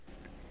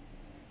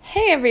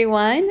Hey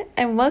everyone,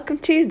 and welcome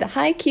to the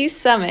High Key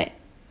Summit.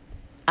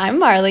 I'm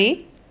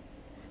Marley.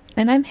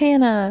 And I'm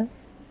Hannah.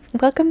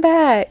 Welcome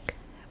back.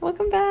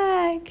 Welcome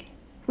back.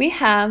 We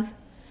have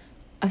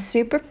a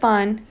super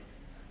fun,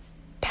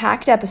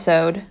 packed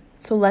episode,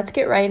 so let's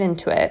get right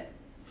into it.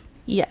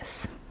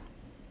 Yes.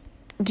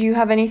 Do you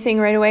have anything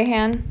right away,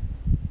 Han?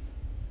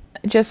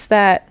 Just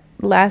that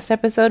last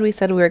episode we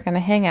said we were going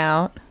to hang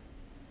out,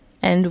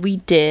 and we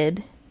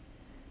did.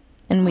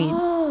 And we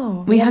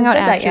hung out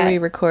after we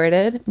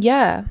recorded.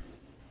 Yeah.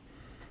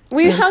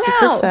 We hung out. It was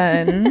super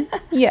fun.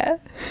 Yeah.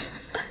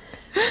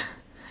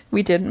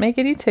 We didn't make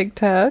any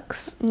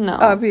TikToks. No.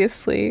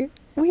 Obviously.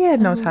 We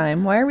had no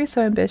time. Why are we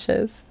so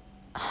ambitious?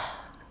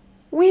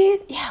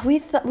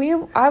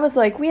 I was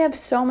like, we have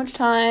so much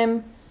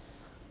time.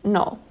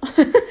 No.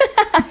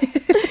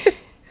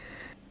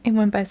 It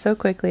went by so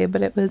quickly,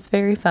 but it was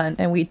very fun,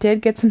 and we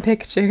did get some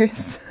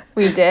pictures.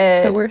 We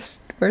did. So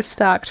we're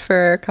stocked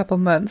for a couple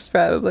months,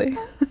 probably.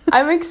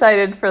 I'm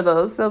excited for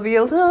those. They'll be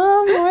a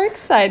little more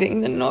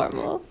exciting than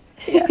normal.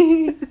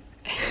 Yeah.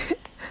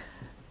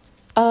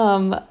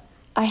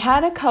 I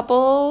had a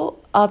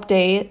couple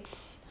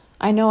updates.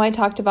 I know I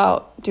talked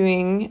about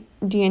doing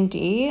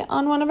D&D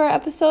on one of our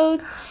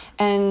episodes,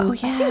 and Oh,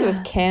 yeah. I think it was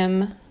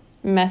Kim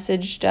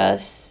messaged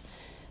us,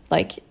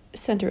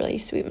 sent a really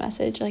sweet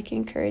message,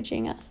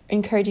 encouraging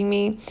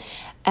me,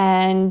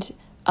 and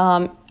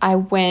I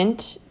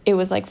went. It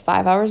was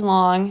 5 hours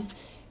long.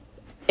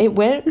 It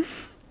went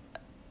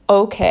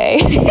okay.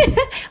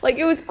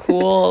 It was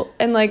cool,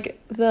 and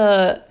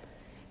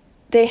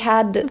they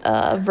had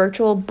a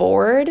virtual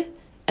board,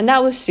 and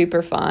that was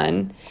super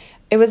fun.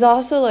 It was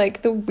also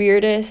the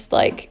weirdest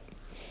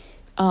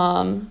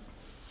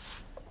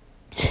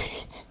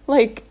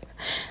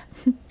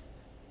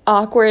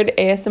awkward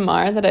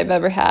ASMR that I've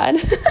ever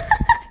had.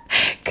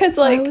 Cause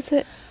Why was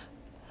it?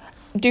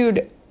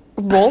 Dude,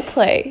 role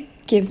play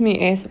gives me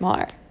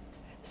ASMR.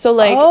 So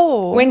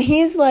when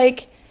he's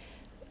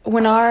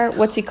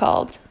what's he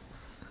called?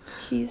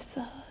 He's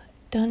the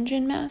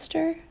dungeon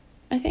master,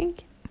 I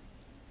think.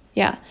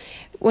 Yeah.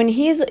 When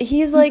he's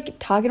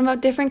talking about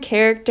different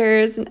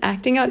characters and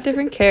acting out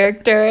different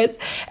characters,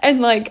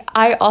 and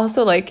I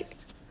also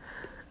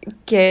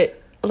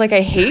get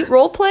I hate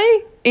role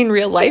play in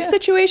real life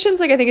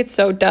situations. I think it's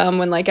so dumb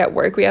when at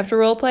work we have to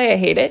role play. I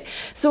hate it.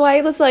 So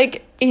I was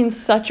in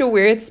such a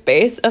weird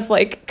space of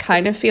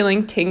kind of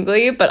feeling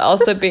tingly, but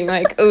also being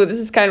oh, this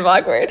is kind of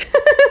awkward.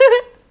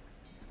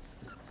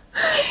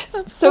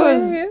 That's so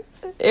hilarious.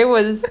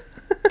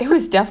 it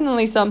was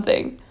definitely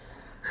something.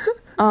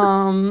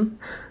 Unexpected.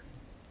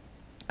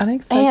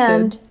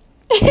 And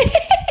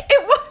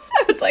it was.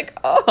 I was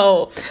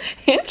oh,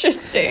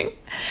 interesting.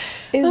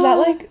 Is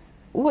that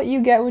what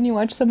you get when you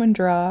watch someone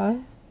draw?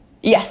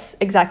 Yes,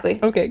 exactly.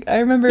 Okay, I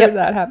remember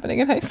that happening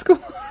in high school.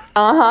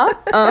 Uh-huh.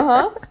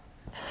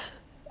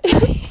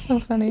 So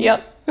funny.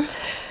 Yep.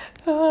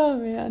 Oh,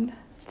 man.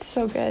 It's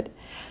so good.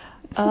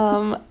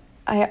 I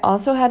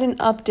also had an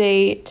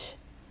update.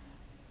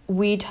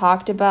 We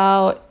talked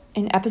about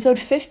in episode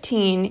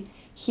 15,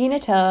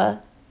 Hinata.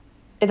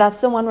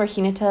 That's the one where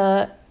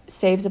Hinata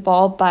saves a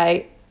ball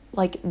by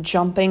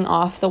jumping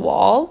off the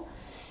wall.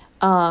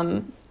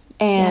 And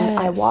Yes.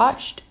 I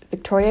watched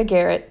Victoria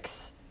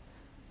Garrick's,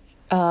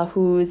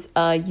 who's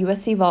a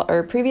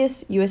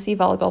previous USC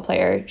volleyball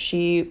player.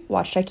 She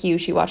watched IQ.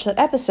 She watched that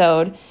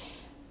episode.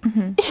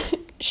 Mm-hmm.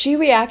 She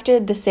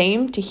reacted the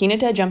same to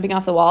Hinata jumping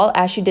off the wall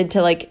as she did to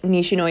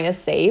Nishinoya's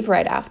save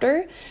right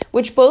after,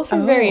 which both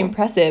were very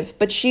impressive.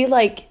 But she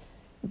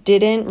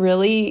didn't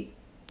really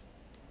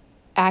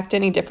act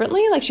any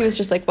differently. She was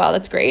just wow,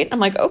 that's great.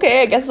 I'm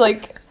okay, I guess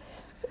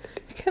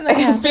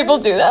people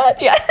do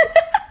that. Yeah.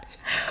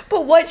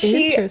 But what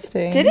she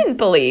didn't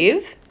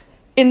believe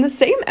in the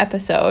same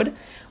episode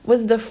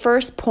was the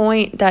first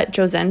point that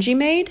Jozenji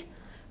made,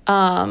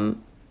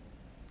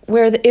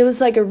 where it was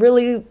a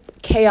really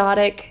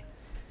chaotic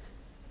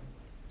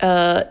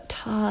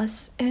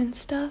toss and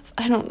stuff.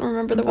 I don't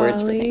remember the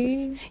words for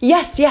things.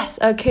 Yes,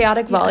 a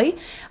chaotic volley.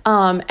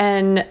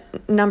 And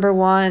number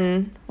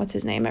one, what's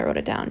his name? I wrote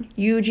it down.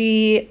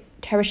 Yuji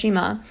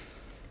Terashima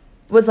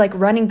was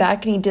running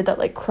back, and he did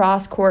that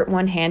cross court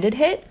one-handed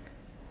hit.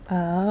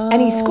 Oh. And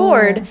he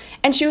scored,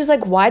 and she was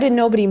why did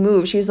nobody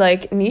move? She was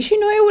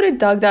Nishinoya would have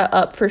dug that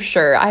up for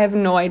sure. I have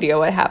no idea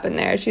what happened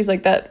there. She's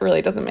that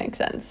really doesn't make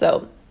sense.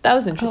 So that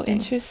was interesting. Oh,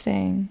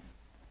 interesting.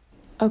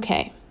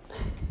 Okay.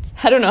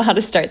 I don't know how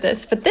to start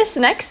this, but this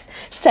next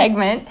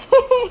segment,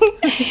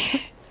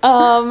 I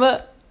love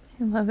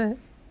it.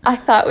 I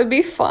thought would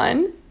be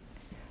fun,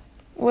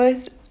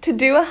 was to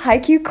do a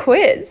Haikyuu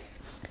quiz.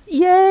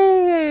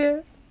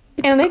 Yay!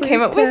 And they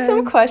came up with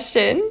some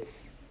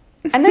questions,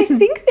 and I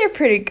think they're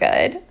pretty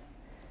good.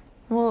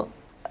 Well,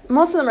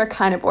 most of them are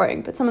kind of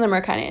boring, but some of them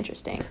are kind of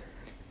interesting.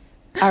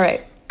 All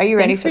right. Are you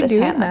ready for this,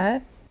 Hannah?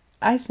 That.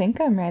 I think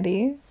I'm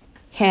ready.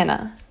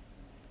 Hannah,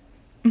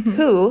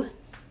 who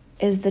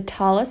is the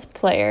tallest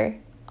player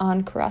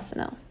on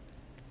Kurasano?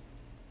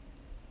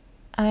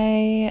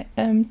 I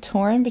am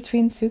torn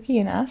between Suki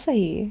and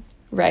Asahi.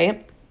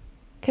 Right.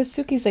 Because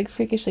Suki's, like,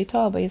 freakishly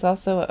tall, but he's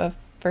also a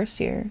first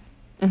year.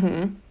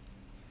 Mm-hmm.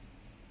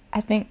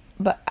 I think,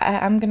 but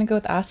I'm going to go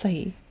with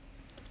Asahi.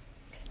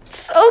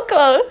 So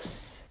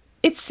close.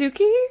 It's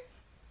Suki?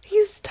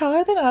 He's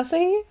taller than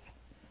Asahi?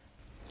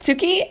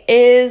 Suki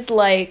is,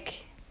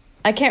 like,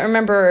 I can't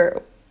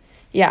remember.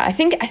 Yeah, I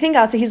think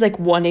Asahi's like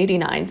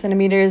 189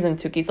 centimeters and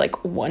Tsuki's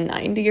like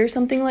 190 or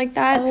something like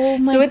that. Oh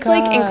my So it's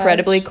gosh. like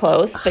incredibly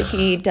close, but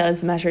he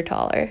does measure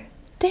taller.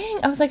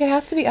 Dang, I was like, it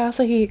has to be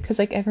Asahi because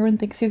like everyone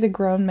thinks he's a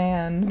grown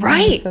man.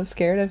 Right. I'm so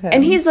scared of him.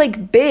 And he's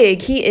like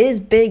big. He is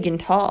big and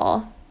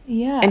tall.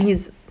 Yeah. And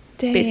he's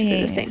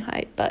basically the same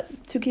height, but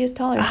Tsuki is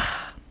taller.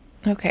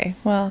 Okay,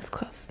 well, it's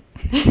close.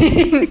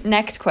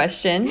 Next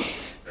question.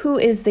 Who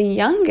is the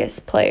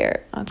youngest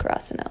player on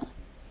Kurasano?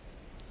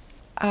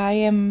 I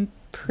am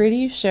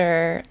pretty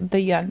sure the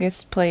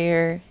youngest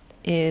player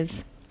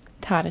is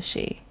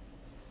Tadashi.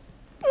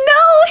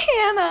 No,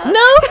 Hannah.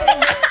 No!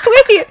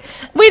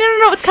 Wait,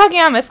 no, it's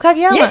Kageyama. It's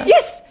Kageyama.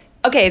 Yes.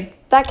 Okay,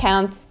 that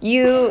counts.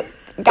 You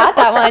got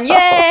that one.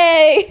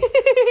 Yay!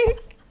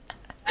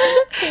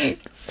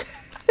 Thanks.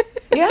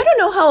 Yeah, I don't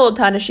know how old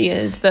Tadashi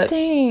is, but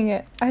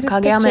dang, I just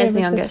Kageyama is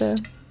the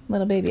youngest.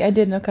 Little baby. I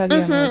did know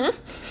Kageyama was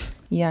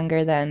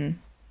younger than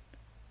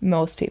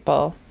most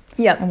people.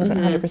 Yep. I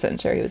wasn't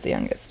 100% sure he was the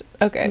youngest.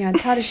 Okay. Yeah,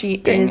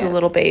 Tadashi is a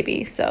little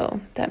baby, so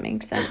that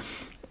makes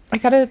sense. I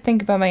gotta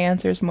think about my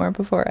answers more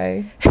before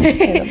I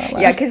say them out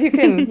loud. Yeah, because you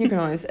can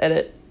always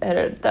edit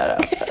that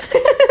out.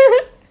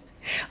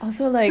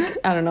 Also, like,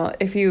 I don't know,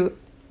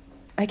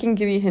 I can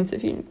give you hints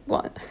if you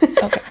want.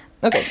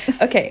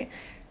 Okay.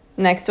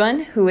 Next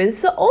one. Who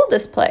is the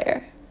oldest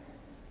player?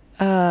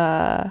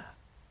 I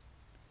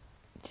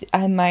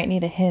might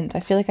need a hint. I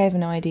feel like I have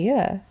no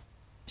idea.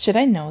 Should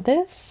I know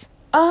this?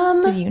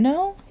 Do you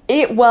know?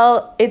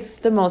 It's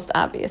the most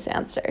obvious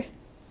answer.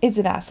 Is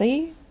it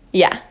Asahi?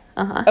 Yeah.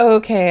 Uh-huh.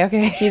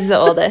 Okay. He's the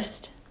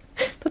oldest.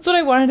 That's what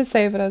I wanted to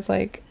say, but I was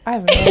like, I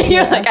have no idea.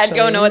 You're like, I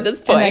don't know at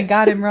this point. And I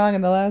got him wrong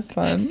in the last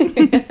one.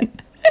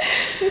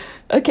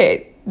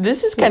 Okay,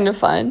 this is kind of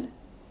fun.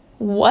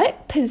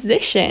 What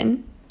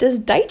position does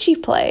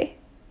Daichi play?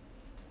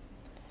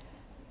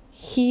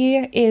 He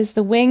is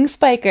the wing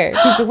spiker.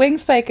 He's the wing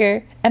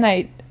spiker,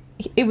 and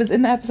it was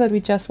in the episode we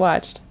just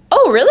watched.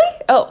 Oh, really?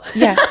 Oh.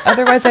 Yeah,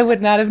 otherwise I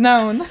would not have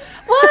known.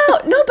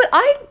 Wow, no, but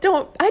I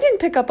didn't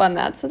pick up on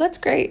that, so that's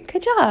great.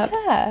 Good job.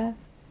 Yeah,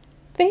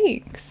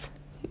 thanks.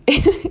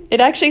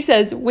 It actually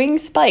says wing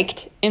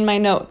spiked in my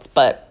notes,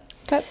 but...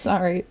 That's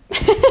not right.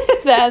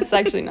 That's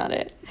actually not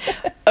it.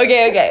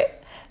 Okay.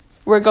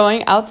 We're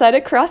going outside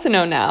of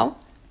Kurasano now,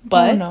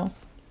 but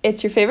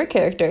it's your favorite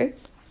character,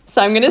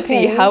 so I'm going to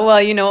see how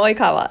well you know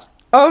Oikawa.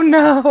 Oh,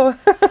 no.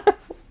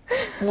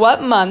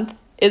 What month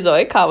is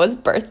Oikawa's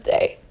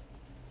birthday?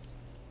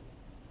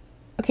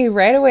 Okay,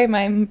 right away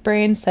my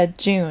brain said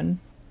June.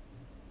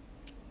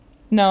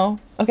 No.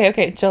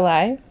 Okay,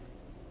 July.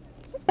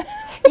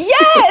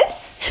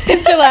 Yes!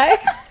 It's July?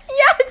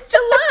 Yeah, it's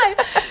July.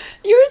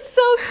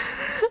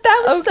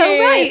 That was so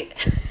right.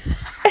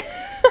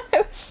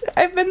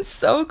 I've been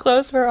so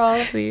close for all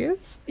of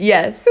these.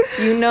 Yes,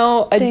 you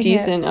know a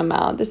decent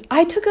amount.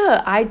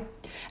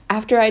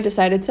 After I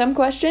decided some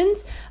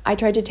questions, I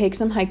tried to take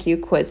some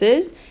Haikyuu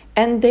quizzes,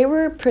 and they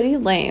were pretty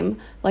lame.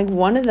 Like,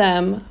 one of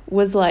them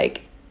was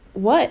like,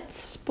 what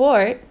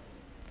sport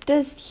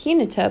does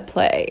Hinata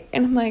play?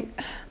 And I'm like,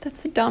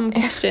 that's a dumb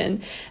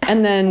question.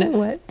 And then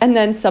what? And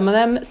then some of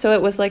them, so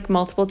it was like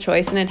multiple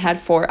choice and it had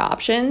 4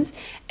 options,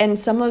 and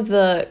some of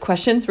the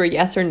questions were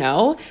yes or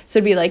no. So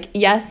it'd be like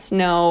yes,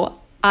 no,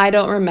 I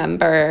don't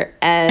remember,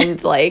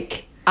 and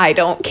like I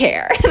don't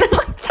care. And I'm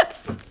like,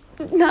 that's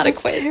not a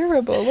quiz.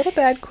 Terrible. What a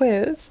bad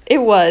quiz. It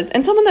was.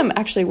 And some of them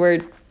actually were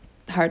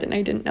hard and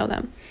I didn't know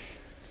them.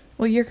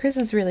 Well, your quiz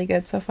is really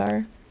good so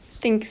far.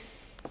 Thanks.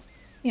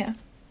 Yeah.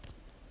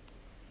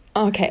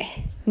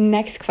 Okay,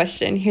 next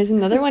question. Here's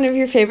another one of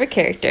your favorite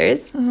characters.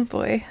 Oh,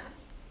 boy.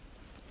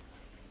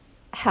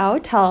 How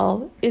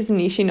tall is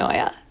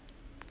Nishinoya?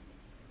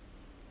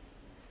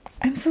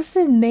 I'm supposed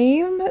to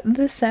name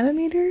the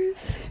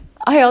centimeters?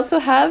 I also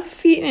have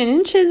feet and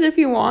inches if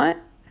you want.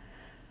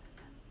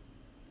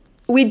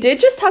 We did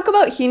just talk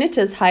about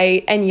Hinata's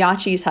height and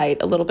Yachi's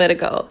height a little bit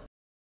ago.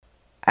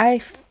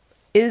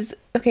 Is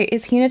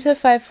Hinata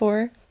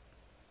 5'4"?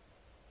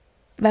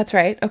 That's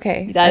right.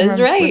 Okay. That is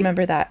right.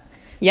 Remember that.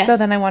 Yes. So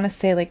then I want to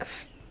say like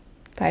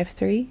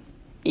 5'3".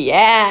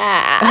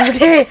 Yeah.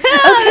 Okay.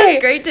 That's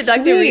great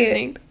deductive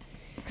reasoning.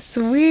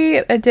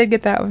 Sweet. I did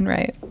get that one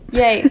right.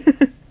 Yay.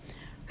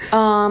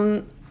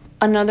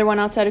 Another one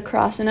outside of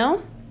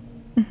Kurasano.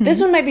 Mm-hmm.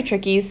 This one might be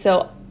tricky,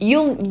 so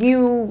you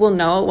will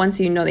know it once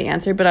you know the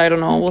answer, but I don't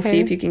know. Okay. We'll see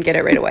if you can get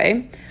it right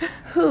away.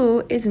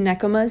 Who is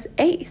Nekoma's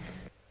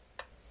ace?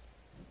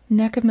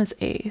 Nekoma's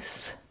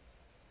ace.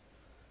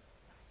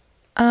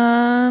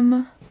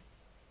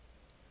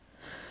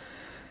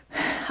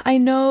 I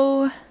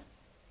know,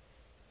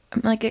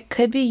 like, it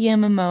could be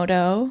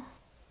Yamamoto.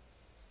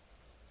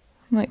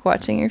 I'm, like,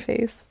 watching your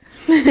face.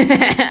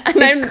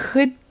 It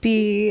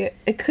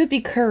could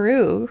be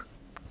Karu,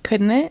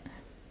 couldn't it?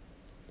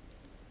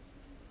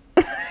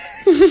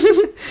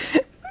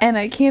 And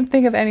I can't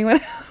think of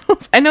anyone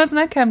else. I know it's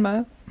not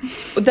Kenma.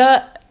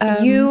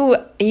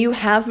 You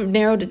have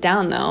narrowed it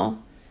down though.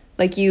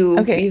 Like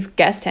you've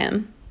guessed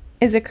him.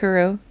 Is it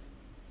Kuru?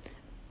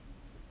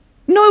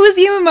 No, it was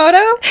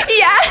Yamamoto?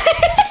 Yeah.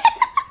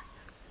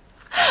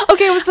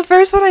 Okay, it was the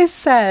first one I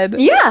said.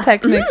 Yeah.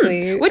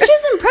 Technically. Mm-hmm. Which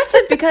is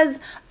impressive because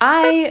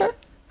I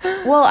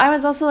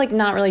was also like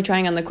not really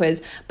trying on the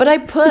quiz, but I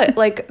put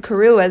like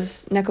Kuru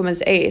as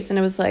Nekoma's ace, and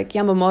it was like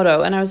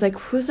Yamamoto, and I was like,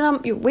 who's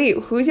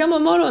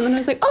Yamamoto? And then I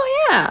was like,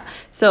 oh yeah.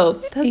 So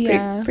that's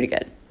pretty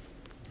good.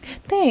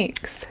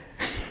 Thanks.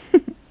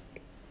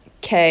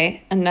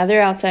 Okay, another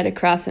outside of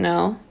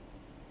Krasno.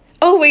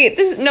 Oh wait,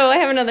 I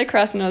have another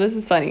Krasno. This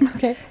is funny.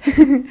 Okay.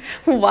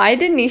 Why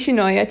did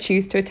Nishinoya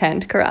choose to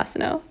attend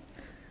Krasno?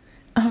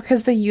 Oh,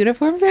 because the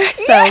uniforms are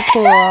so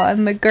cool,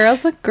 and the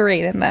girls look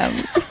great in them.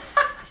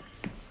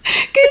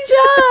 Good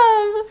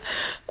job.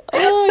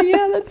 Oh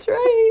yeah, that's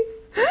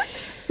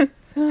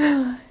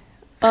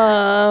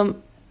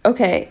right.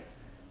 Okay.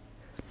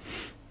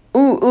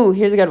 Ooh,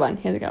 here's a good one.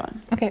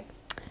 Okay.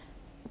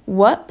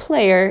 What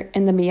player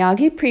in the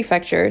Miyagi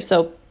Prefecture,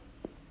 so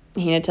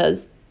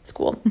Hinata's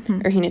school,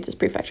 or Hinata's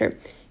prefecture,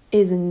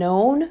 is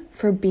known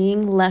for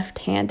being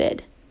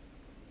left-handed?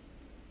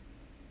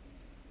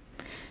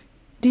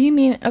 Do you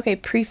mean,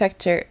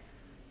 prefecture,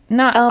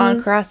 not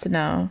on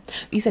Krasno?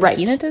 You said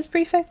Hinata's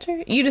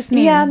prefecture? You just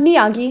mean... Yeah,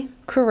 Miyagi.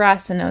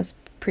 Krasno's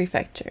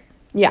prefecture.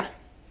 Yeah.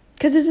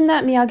 Because isn't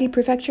that Miyagi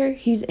Prefecture?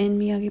 He's in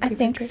Miyagi Prefecture. I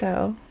think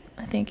so.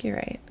 I think you're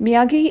right.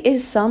 Miyagi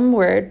is some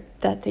word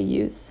that they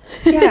use.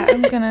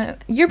 Yeah,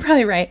 you're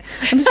probably right.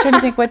 I'm just trying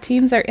to think what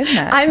teams are in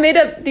that. I made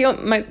up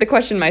the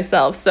question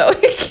myself, so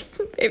maybe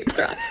it's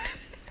wrong.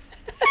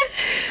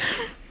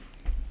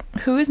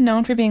 Who is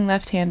known for being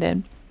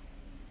left-handed?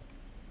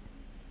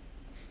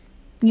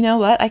 You know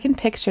what? I can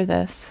picture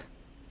this.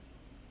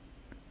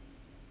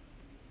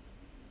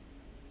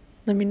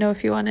 Let me know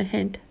if you want a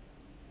hint.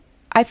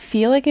 I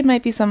feel like it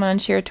might be someone on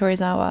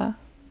Shiratorizawa.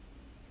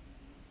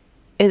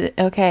 Is it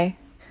okay?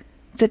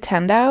 Is it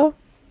Tendao?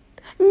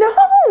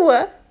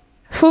 No!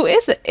 Who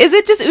is it? Is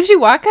it just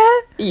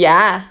Ushiwaka?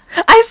 Yeah.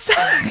 I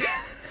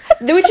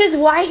suck. Which is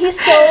why he's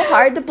so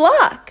hard to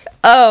block.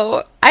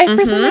 Oh, I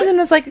for some reason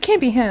was like, it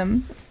can't be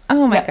him.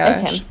 Oh my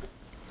gosh. It's him.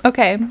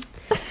 Okay.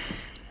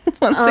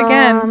 Once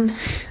again,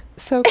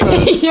 so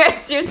close.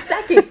 Yes, your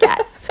second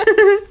guess.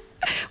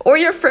 Or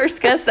your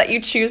first guess that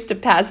you choose to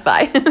pass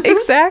by.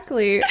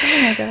 Exactly.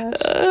 Oh my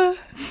gosh.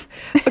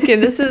 Okay,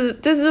 this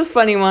is a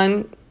funny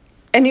one.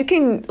 And you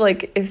can,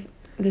 like, if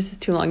this is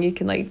too long, you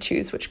can, like,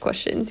 choose which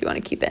questions you want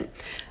to keep in.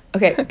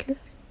 Okay.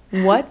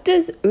 What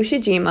does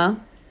Ushijima,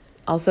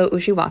 also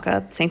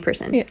Ushiwaka, same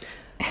person. Yeah.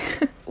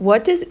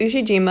 What does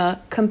Ushijima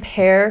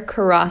compare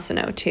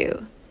Karasuno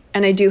to?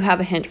 And I do have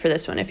a hint for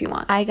this one if you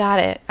want. I got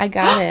it.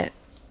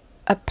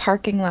 A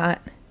parking lot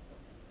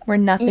where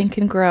nothing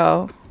can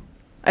grow.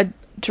 A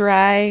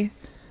dry...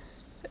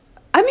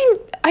 I mean,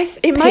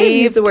 it might have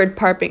used the word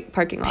parking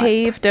lot.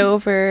 Paved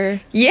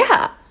over...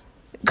 Yeah.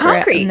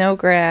 Concrete. No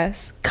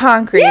grass.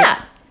 Concrete.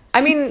 Yeah.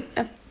 I mean,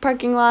 a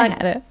parking lot. I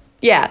had it.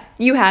 Yeah,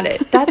 you had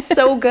it. That's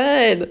so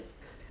good.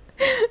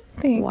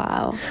 Thanks.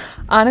 Wow.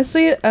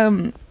 Honestly,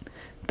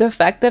 the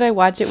fact that I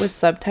watch it with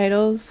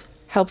subtitles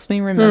helps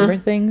me remember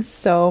things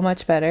so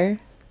much better.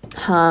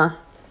 Huh.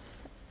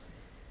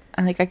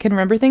 And, like, I can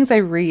remember things I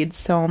read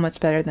so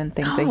much better than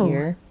things I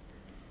hear.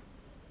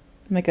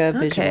 I'm like a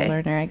visual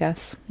learner, I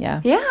guess.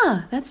 Yeah.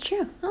 Yeah, that's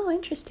true. Oh,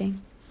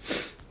 interesting.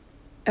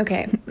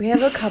 Okay, we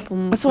have a couple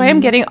more. That's why I'm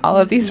getting all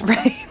of these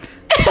right.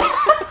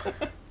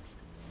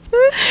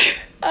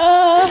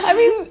 I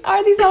mean,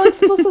 are these all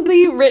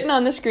explicitly written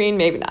on the screen?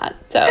 Maybe not.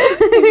 So,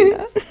 maybe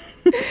not.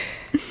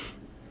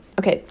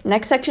 Okay,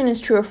 next section is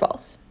true or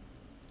false.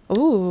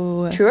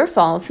 Ooh. True or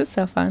false? This is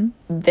so fun.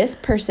 This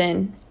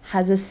person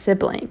has a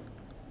sibling.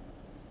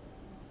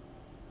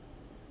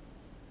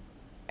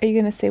 Are you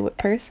gonna say what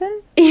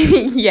person?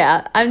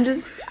 Yeah,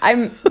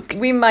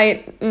 we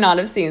might not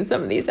have seen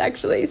some of these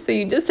actually, so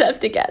you just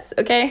have to guess,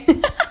 okay?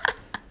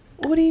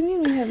 What do you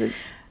mean we haven't?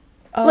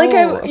 Oh, like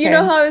you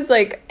know how I was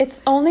like, it's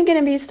only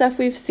gonna be stuff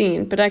we've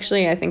seen, but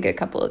actually I think a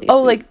couple of these.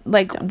 Oh,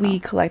 we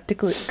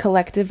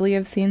collectively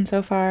have seen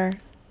so far.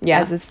 Yeah.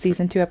 As of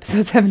season 2,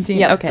 episode 17.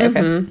 Yep.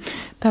 Okay.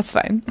 That's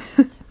fine.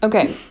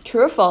 Okay.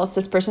 True or false?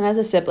 This person has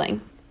a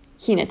sibling.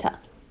 Hinata.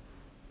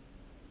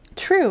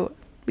 True.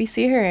 We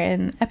see her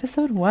in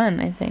episode 1,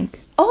 I think.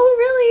 Oh,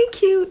 really?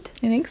 Cute.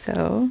 I think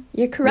so.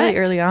 You're correct. Really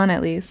early on,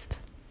 at least.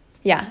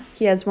 Yeah,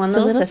 he has one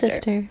little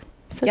sister.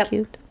 So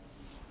cute.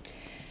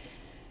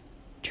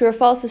 True or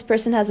false? This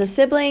person has a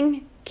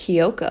sibling.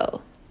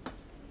 Kyoko.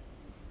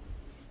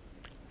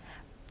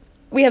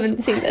 We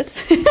haven't seen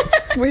this.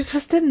 We're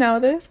supposed to know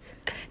this?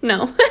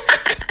 No.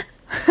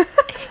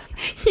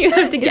 You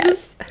have to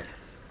guess.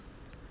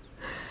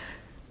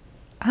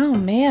 Oh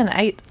man,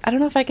 I don't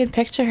know if I can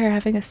picture her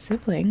having a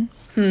sibling.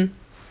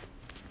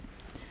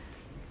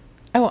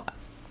 I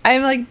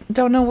like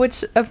don't know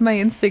which of my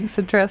instincts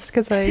to trust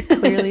because I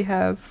clearly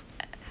have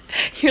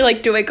You're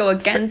like, do I go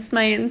against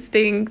my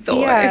instincts or?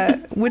 Yeah.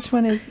 Which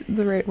one is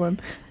the right one?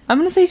 I'm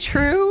gonna say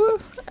true.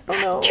 I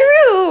don't know.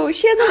 True.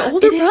 She has an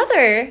older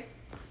brother.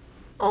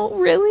 Oh,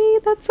 really?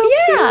 That's so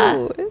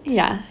cute.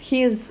 Yeah.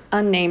 He is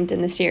unnamed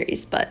in the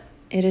series, but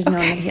it is known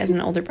that he has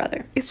an older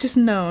brother. It's just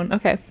known.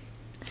 Okay.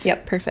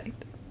 Yep.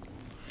 Perfect.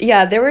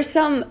 Yeah, there's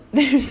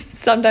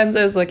sometimes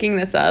I was looking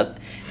this up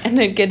and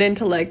I'd get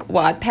into like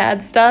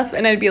Wattpad stuff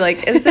and I'd be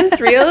like, is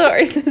this real or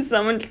is this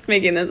someone just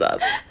making this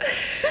up?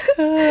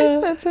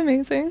 That's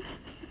amazing.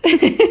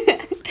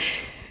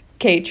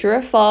 Okay, true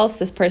or false,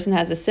 this person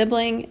has a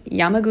sibling,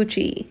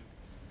 Yamaguchi,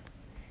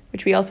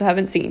 which we also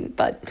haven't seen,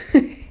 but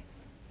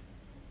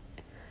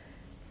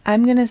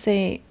I'm gonna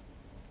say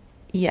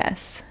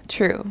yes,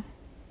 true.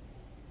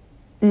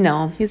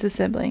 No. He's a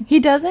sibling. He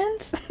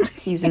doesn't?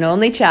 He's an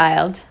only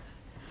child.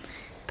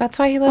 That's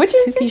why he loves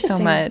Suki so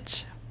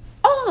much.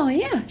 Oh,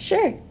 yeah,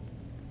 sure. He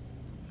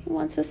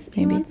wants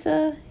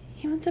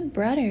a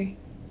brother.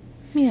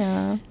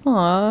 Yeah.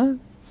 Aww.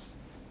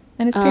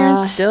 And his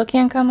parents still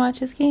can't come watch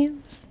his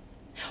games?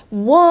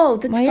 Whoa,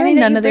 that's why funny are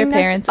that none you of their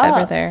bring parents this up.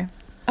 ever there?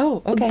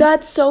 Oh, okay.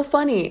 That's so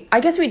funny. I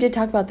guess we did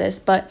talk about this,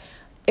 but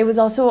it was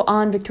also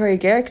on Victoria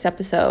Garrick's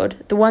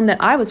episode, the one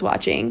that I was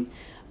watching.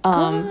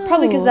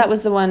 Probably because that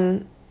was the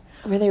one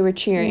where they were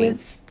cheering.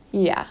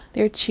 Yeah.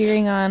 They're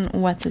cheering on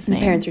what's his name?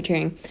 The parents were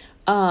cheering.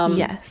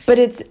 Yes. But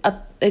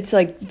it's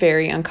like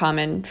very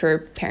uncommon for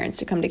parents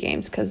to come to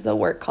games because the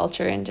work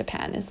culture in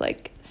Japan is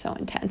like so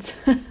intense.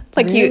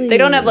 Like really? They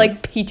don't have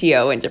like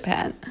PTO in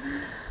Japan.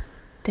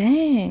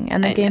 Dang.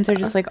 And the games are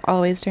just like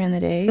always during the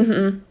day?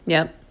 Mm-hmm.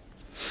 Yep.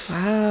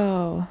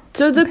 Wow.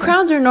 So the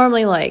crowds are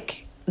normally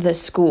like the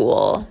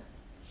school.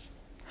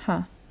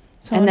 Huh.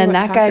 So and then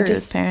that guy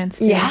just parents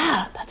do.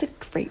 Yeah, that's a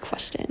great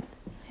question.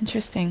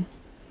 Interesting.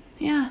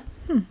 Yeah.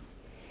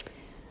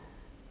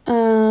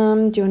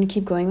 Do you want to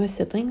keep going with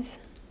siblings?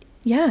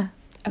 Yeah.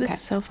 Okay. This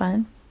is so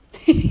fun.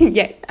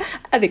 Yeah,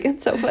 I think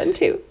it's so fun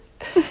too.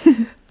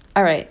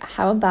 All right,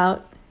 how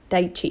about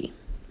Daichi?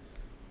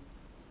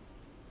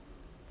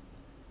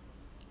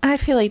 I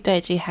feel like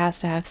Daichi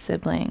has to have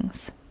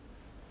siblings.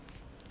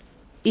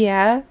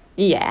 Yeah?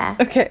 Yeah.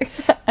 Okay.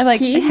 I like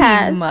he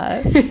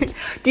must.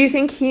 Do you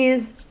think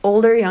he's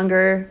older,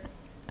 younger?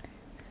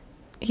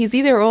 He's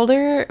either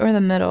older or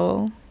the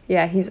middle.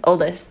 Yeah, he's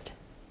oldest.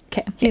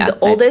 Okay. He's the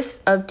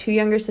oldest of 2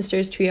 younger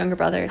sisters, 2 younger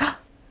brothers.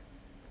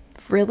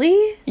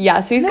 Really?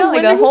 Yeah, so he's got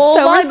like a whole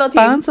volleyball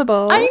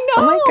responsible team. I know.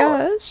 Oh my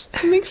gosh.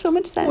 It makes so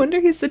much sense. I wonder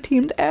he's the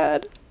team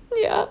dad.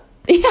 Yeah.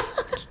 Yeah.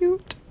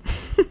 Cute.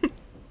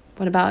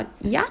 What about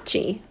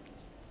Yachi?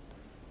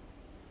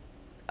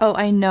 Oh,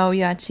 I know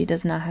Yachi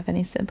does not have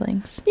any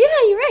siblings. Yeah,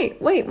 you're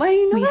right. Wait, why do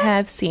you know that? We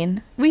have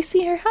seen. We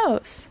see her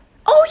house.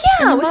 Oh,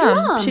 yeah, with her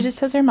mom. She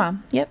just has her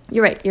mom. Yep.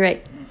 You're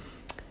right.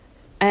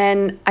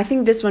 And I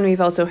think this one we've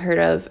also heard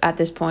of at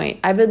this point.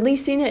 I've at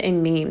least seen it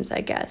in memes,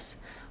 I guess.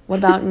 What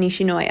about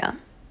Nishinoya?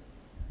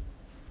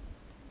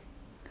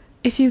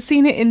 If you've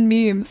seen it in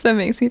memes, that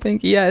makes me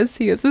think, yes,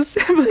 he is a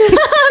sibling. Unless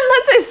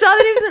I saw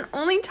that he was an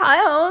only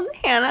child,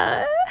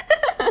 Hannah.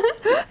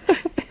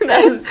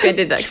 That was good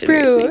deduction.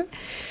 True.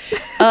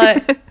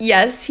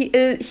 Yes, he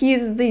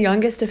is the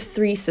youngest of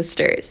 3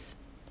 sisters.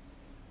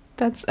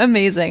 That's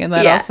amazing, and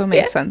that also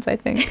makes sense, I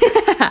think.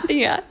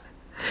 Yeah.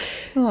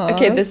 Aww.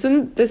 Okay,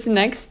 this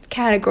next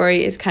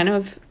category is kind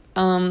of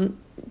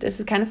this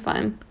is kind of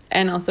fun,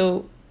 and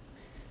also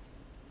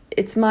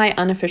it's my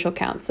unofficial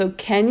count. So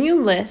can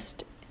you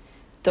list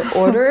the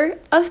order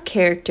of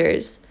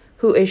characters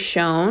who is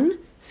shown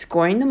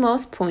scoring the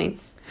most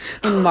points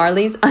in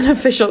Marley's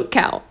unofficial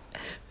count?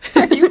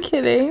 Are you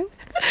kidding?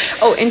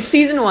 Oh, in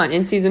season 1.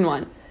 In season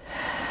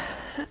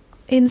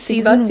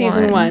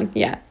season 1,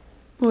 yeah.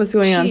 What was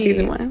going on in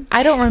season 1?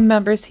 I don't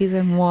remember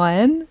season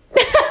 1.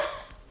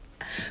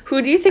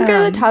 Who do you think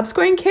are the top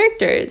scoring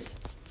characters?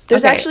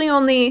 There's actually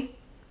only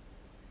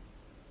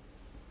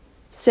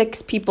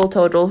 6 people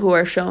total who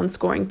are shown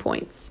scoring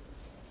points.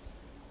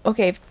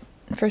 Okay,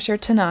 for sure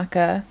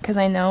Tanaka, because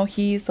I know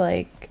he's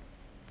like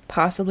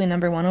possibly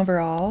number 1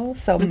 overall,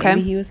 so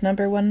maybe he was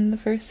number 1 in the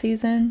first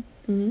season.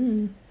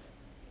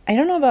 I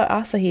don't know about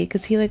Asahi,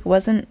 because he like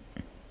wasn't.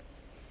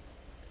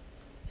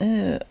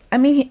 I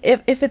mean,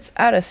 if it's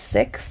out of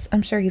 6,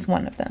 I'm sure he's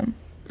one of them.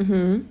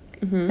 And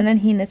then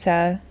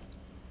Hinata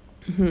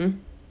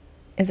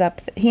is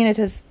up.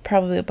 Hinata's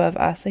probably above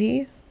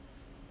Asahi.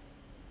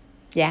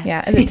 Yeah.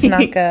 Yeah. Is it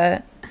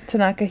Tanaka,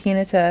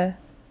 Hinata,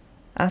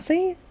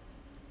 Asahi?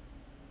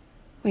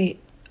 Wait.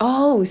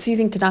 Oh, so you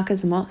think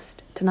Tanaka's the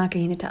most? Tanaka,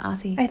 Hinata,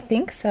 Asahi? I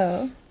think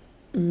so.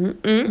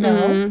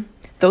 No.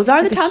 Those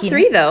are the top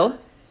 3, though.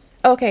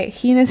 Okay,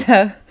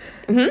 Hinata.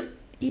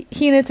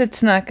 Hinata,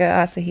 Tanaka,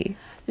 Asahi.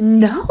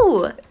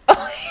 No.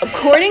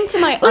 According to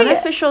my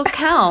unofficial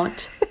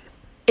count,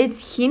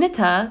 it's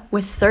Hinata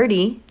with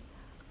 30,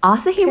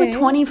 Asahi with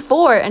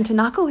 24, and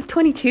Tanaka with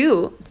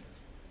 22.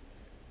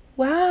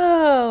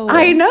 Wow.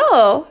 I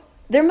know.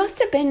 There must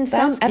have been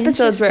some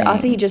episodes where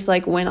Asahi just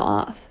like went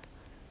off.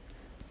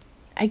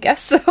 I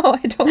guess so. I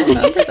don't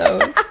remember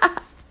those.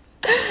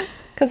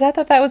 Because I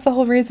thought that was the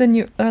whole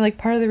reason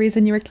part of the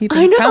reason you were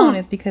keeping count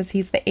is because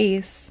he's the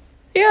ace.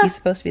 Yeah. He's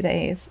supposed to be the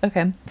ace.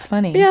 Okay,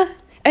 funny. Yeah.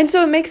 And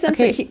so it makes sense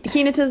that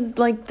Hinata's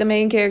like the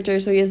main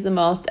character, so he is the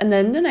most. And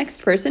then the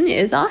next person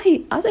is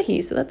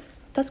Asahi, so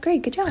that's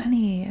great. Good job.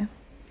 Funny.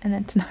 And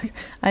then Tanaka.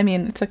 I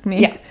mean, it took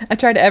me. Yeah. I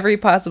tried every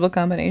possible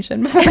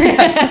combination before I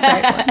got to the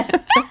right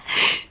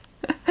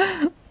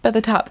one. But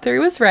the top 3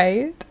 was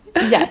right.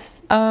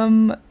 Yes.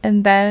 And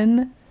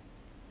then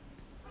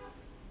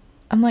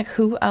I'm like,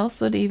 who else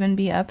would even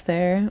be up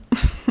there?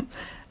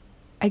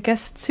 I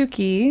guess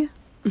Tsuki.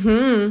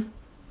 Mm-hmm.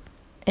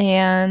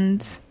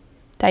 And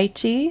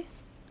Daichi.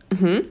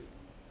 Mm-hmm.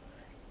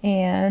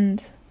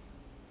 And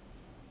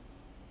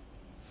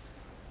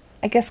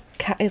I guess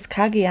is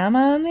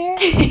Kageyama on there?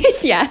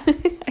 Yeah.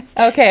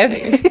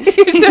 Okay.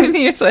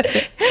 You're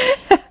switching.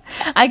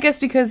 I guess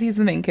because he's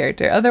the main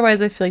character.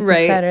 Otherwise, I feel like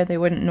the setter, they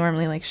wouldn't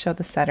normally like show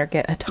the setter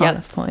get a ton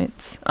of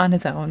points on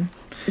his own.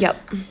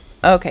 Yep.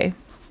 Okay.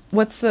 I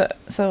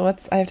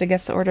have to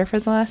guess the order for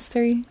the last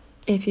 3?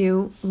 If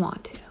you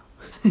want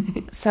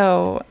to.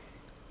 So,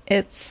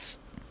 it's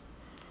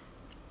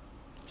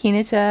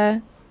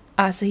Hinata,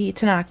 Asahi,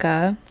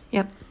 Tanaka.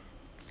 Yep.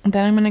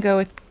 Then I'm going to go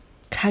with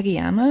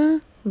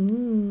Kageyama.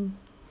 Ooh.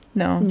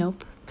 No.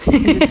 Nope.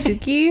 Is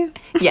it Tsuki?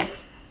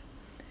 Yes.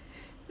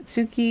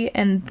 Tsuki,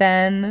 and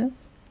then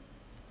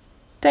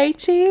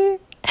Daichi?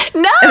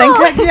 No! And then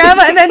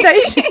Kageyama, and then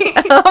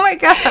Daichi. Oh my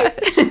gosh.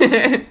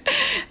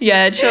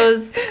 Yeah, it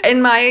shows,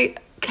 in my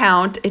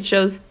count, it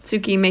shows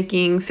Tsuki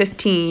making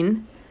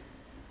 15,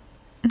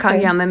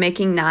 Kageyama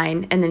making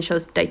 9, and then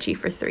shows Daichi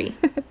for 3.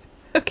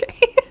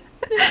 Okay.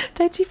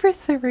 Daichi for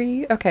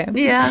 3. Okay.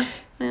 Yeah.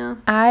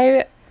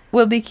 I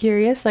will be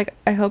curious. Like,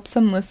 I hope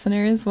some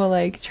listeners will,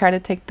 like, try to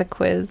take the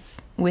quiz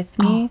with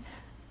me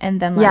and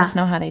then let us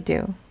know how they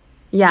do.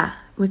 Yeah.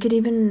 We could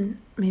even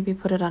maybe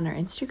put it on our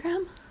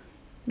Instagram.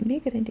 Would be a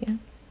good idea.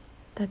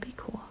 That'd be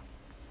cool.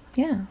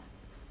 Yeah.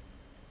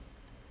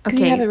 Okay.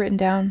 You have it written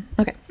down.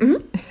 Okay.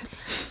 Mm-hmm.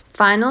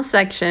 Final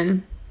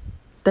section.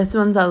 This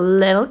one's a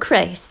little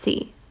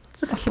crazy.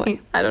 Just kidding.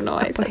 I don't know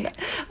why I said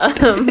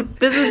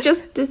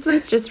that. This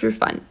one's just for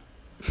fun.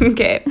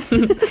 Okay.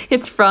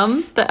 It's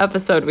from the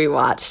episode we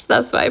watched.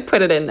 That's why I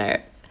put it in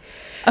there.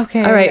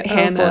 Okay. All right,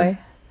 Hannah. Boy.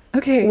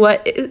 Okay.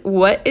 What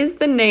is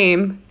the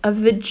name of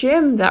the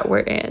gym that we're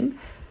in?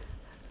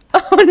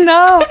 Oh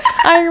no!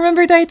 I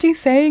remember Daichi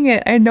saying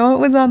it. I know it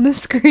was on the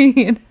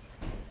screen.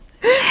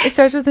 It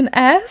starts with an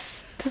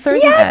S?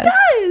 It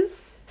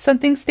does!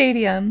 Something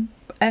Stadium.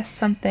 S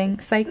something.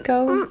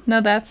 Psycho?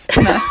 No, that's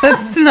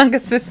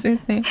Tanaka's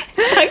sister's name.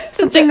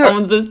 Something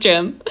owns this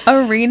gym.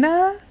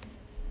 Arena?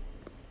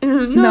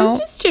 No, it's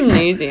just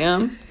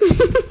gymnasium.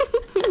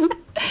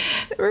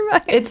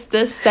 It's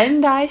the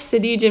Sendai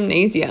City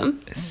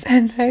Gymnasium.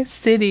 Sendai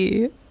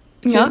City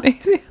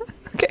Gymnasium.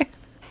 Yep. Okay.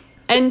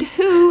 And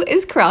who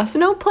is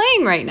Kurosano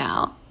playing right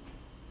now?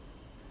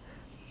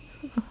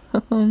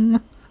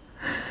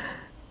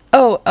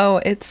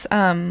 It's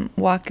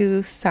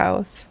Waku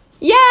South.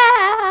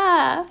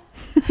 Yeah!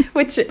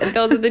 Which,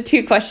 those are the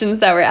 2 questions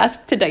that were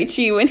asked to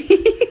Daichi when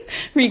he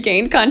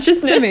regained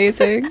consciousness. It's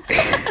amazing.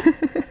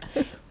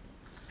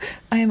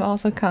 I am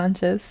also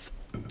conscious.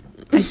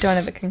 I don't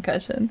have a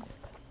concussion.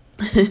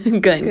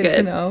 Good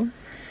to know.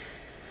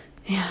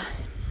 Yeah.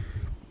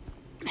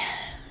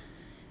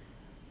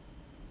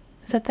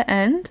 Is that the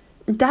end?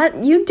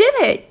 You did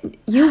it.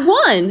 You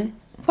won.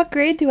 What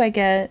grade do I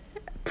get?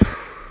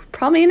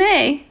 Probably an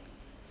A.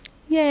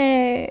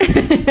 Yay.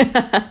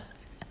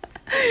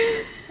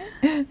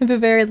 I'm a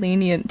very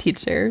lenient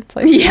teacher. It's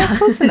like,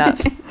 close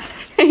enough.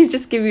 I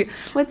just give you,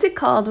 what's it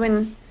called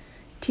when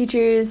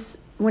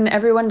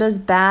everyone does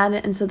bad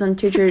and so then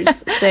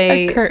teachers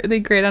say... they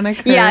grade on a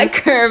curve. Yeah, a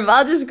curve.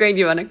 I'll just grade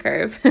you on a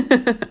curve.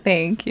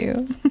 Thank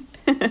you.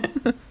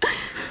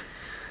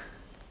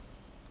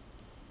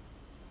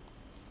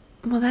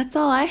 Well, that's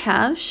all I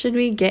have. Should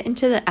we get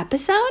into the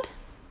episode?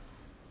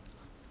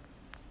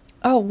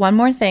 Oh, one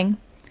more thing.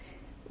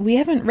 We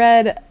haven't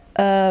read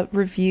a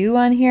review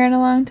on here in a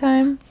long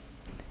time.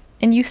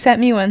 And you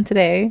sent me one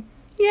today.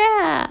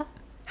 Yeah.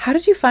 How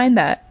did you find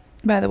that,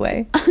 by the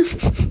way?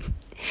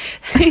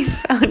 I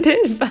found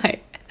it by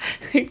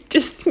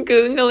just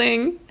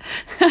Googling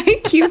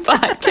IQ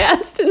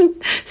podcast and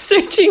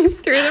searching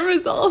through the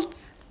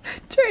results.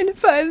 Trying to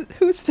find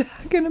who's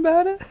talking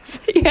about us.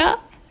 Yeah.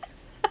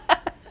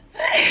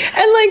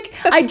 And like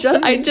I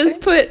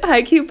just put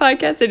Haikyuu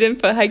podcast. I didn't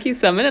put Haikyuu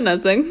Summit, and I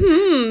was like,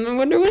 I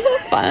wonder what I'll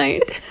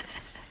find.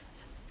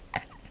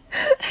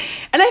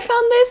 And I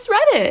found this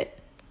Reddit.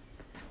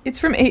 It's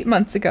from 8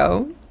 months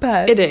ago,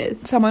 but it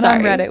is. Someone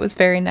on Reddit was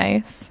very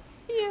nice.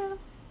 Yeah.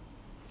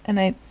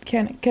 And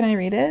can I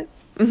read it?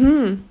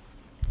 Mm-hmm.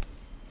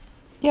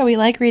 Yeah, we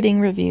like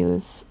reading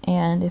reviews,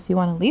 and if you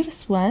want to leave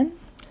us one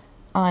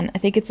on, I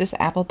think it's just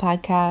Apple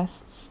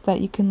Podcasts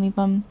that you can leave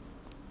them.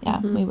 Yeah,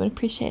 we would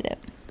appreciate it.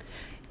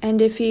 And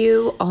if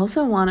you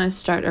also want to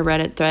start a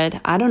Reddit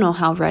thread, I don't know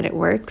how Reddit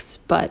works,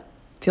 but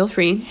feel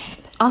free.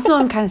 Also,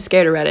 I'm kind of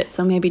scared of Reddit,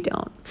 so maybe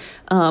don't.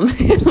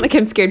 Like,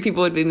 I'm scared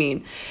people would be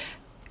mean.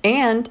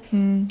 And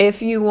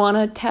if you want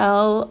to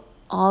tell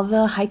all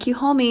the Haikyuu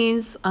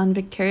homies on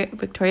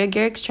Victoria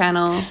Garrick's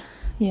channel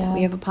that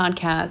we have a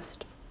podcast,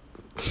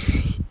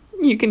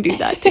 you can do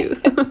that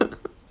too.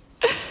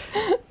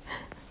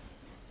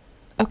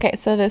 Okay,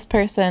 so this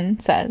person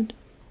said,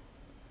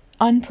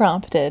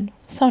 unprompted,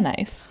 so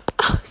nice.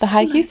 The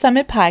Haikyuu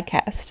Summit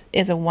podcast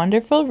is a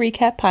wonderful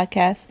recap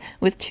podcast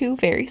with two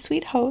very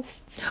sweet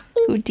hosts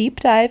who deep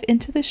dive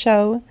into the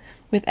show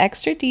with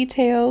extra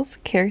details,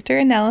 character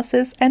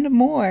analysis, and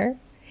more.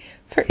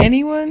 For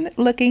anyone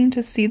looking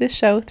to see the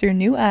show through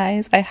new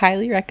eyes, I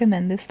highly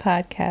recommend this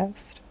podcast.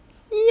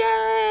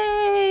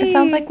 Yay! It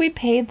sounds like we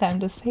paid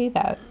them to say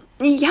that.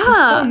 Yeah. It's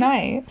so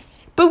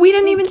nice. But we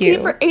didn't even see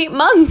it for 8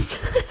 months.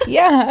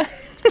 Yeah.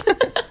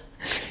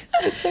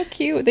 It's so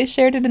cute. They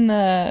shared it in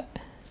the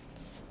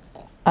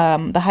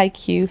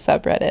Haikyuu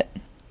subreddit.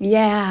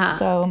 Yeah.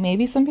 So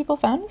maybe some people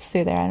found us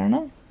through there. I don't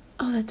know.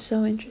 Oh, that's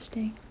so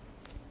interesting.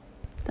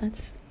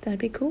 That'd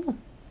be cool.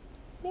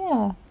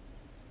 Yeah.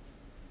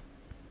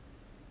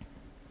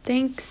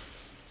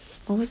 Thanks.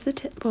 What was the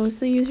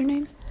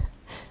username?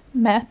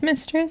 Math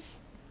Mistress.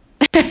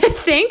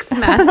 Thanks,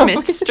 Math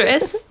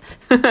Mistress.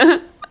 Okay.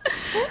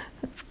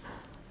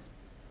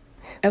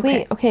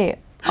 Wait, okay.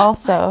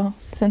 Also,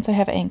 since I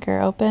have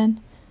Anchor open,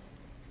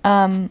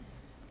 I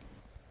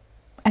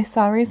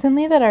saw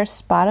recently that our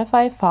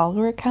Spotify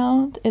follower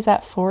count is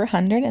at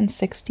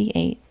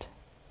 468.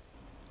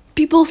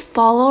 People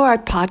follow our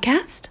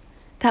podcast?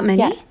 That many?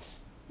 Yeah.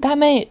 That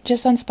many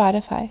just on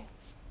Spotify.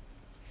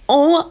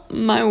 Oh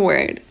my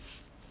word.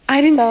 I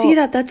didn't see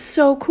that. That's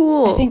so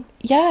cool. I think,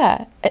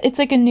 yeah. It's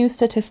like a new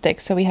statistic,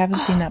 so we haven't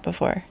seen that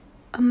before.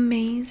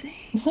 Amazing.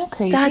 Isn't that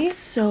crazy? That's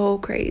so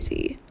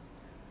crazy.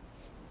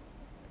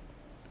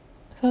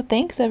 So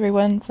thanks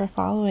everyone for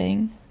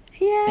following.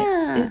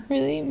 Yeah. It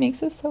really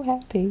makes us so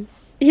happy.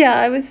 Yeah,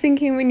 I was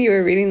thinking when you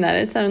were reading that,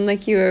 it sounded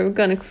like you were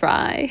gonna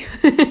cry.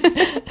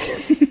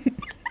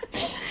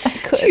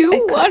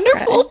 Two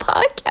wonderful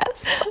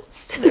podcast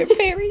hosts. They're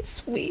very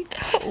sweet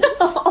hosts.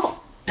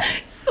 Oh,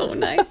 so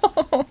nice.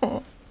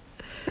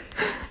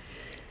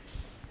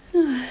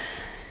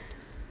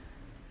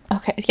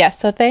 Okay, yeah,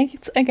 so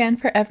thanks again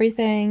for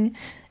everything.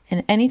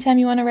 And anytime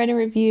you want to write a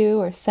review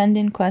or send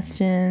in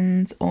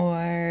questions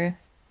or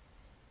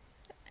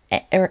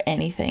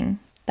anything,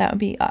 that would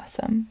be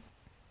awesome.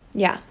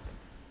 Yeah,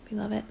 we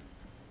love it.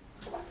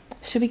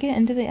 Should we get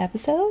into the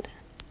episode?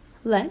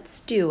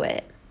 Let's do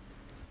it.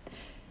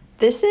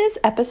 This is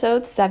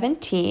episode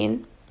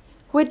 17,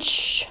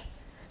 which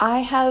I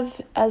have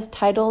as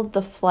titled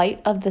The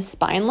Flight of the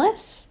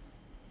Spineless.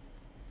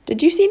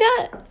 Did you see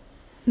that?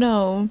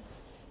 No.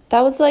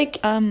 That was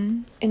like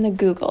in the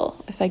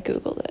Google, if I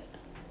Googled it.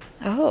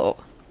 Oh.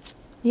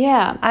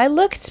 Yeah. I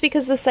looked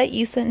because the site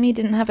you sent me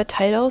didn't have a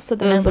title, so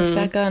then I looked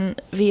back on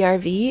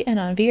VRV, and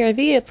on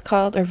VRV it's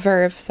called, or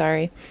Verve,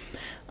 sorry.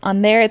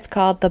 On there it's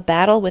called The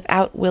Battle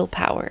Without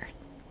Willpower.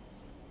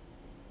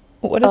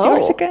 What is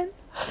yours again?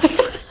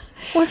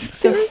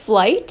 What's The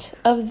Flight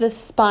of the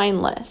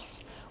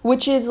Spineless,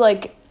 which is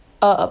like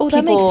people,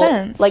 that makes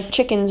sense. Like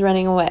chickens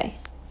running away.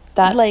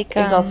 That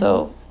is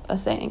also a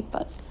saying,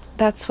 but...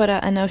 That's what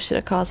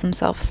Enoshida calls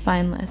himself,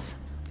 spineless.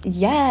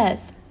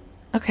 Yes.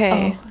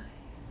 Okay. Oh.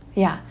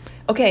 Yeah.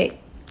 Okay.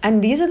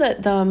 And these are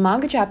the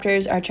manga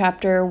chapters are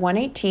chapter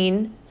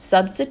 118,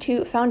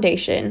 Substitute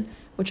Foundation,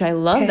 which I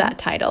love that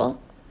title.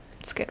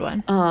 It's a good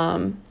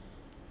one.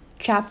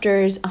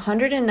 Chapters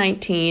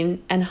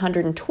 119 and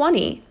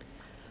 120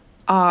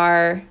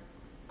 are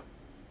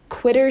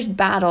Quitter's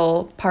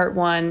Battle Part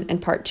 1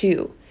 and Part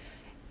 2.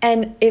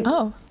 And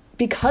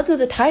because of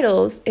the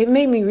titles, it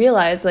made me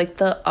realize like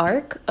the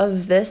arc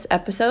of this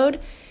episode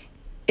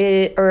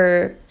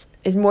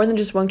is more than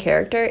just one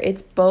character.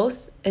 It's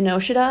both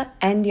Enoshida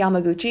and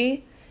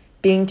Yamaguchi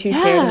being too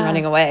scared and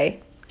running away.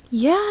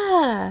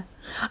 Yeah.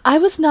 I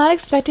was not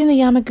expecting the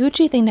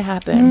Yamaguchi thing to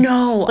happen.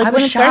 No, like, I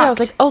was when it shocked. started, I was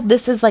like, oh,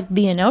 this is like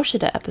the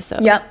Enoshida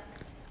episode. Yep.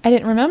 I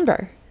didn't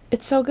remember.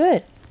 It's so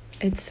good.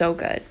 It's so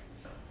good.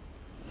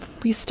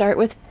 We start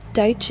with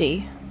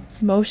Daichi,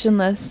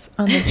 motionless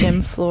on the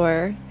gym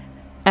floor.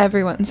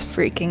 Everyone's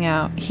freaking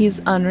out. He's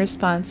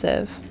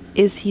unresponsive.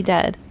 Is he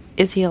dead?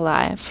 Is he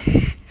alive?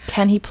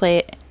 Can he play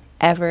it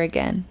ever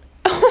again?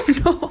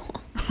 Oh,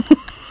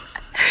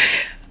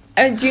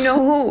 no. Do you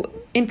know who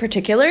in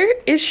particular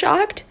is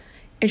shocked?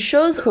 It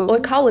shows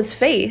Oikawa's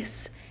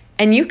face,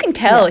 and you can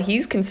tell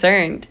he's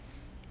concerned.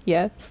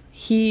 Yes.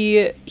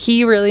 He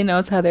really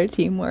knows how their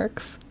team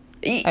works.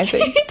 I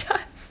think. He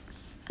does.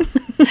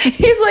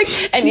 He's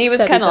like, and he was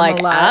kind of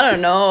like, I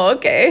don't know,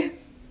 okay.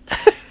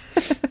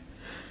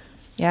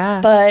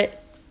 Yeah.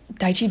 But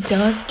Daichi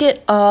does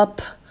get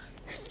up.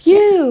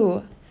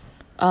 Phew.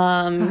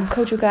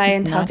 Kochugai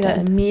and Taka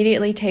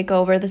immediately take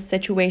over the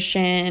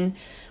situation.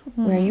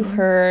 Where are you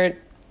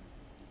hurt?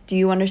 Do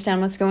you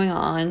understand what's going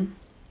on?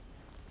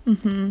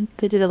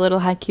 They did a little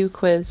Haikyuu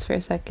quiz for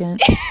a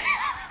second.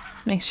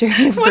 Make sure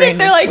his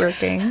brain is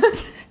working.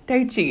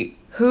 Daichi,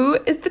 who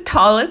is the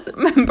tallest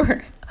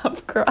member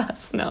of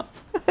Cross? No.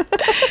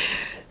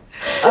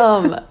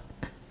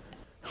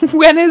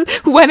 When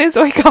is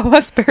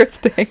Oikawa's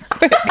birthday?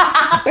 Quick.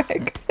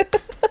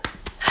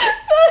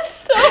 That's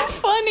so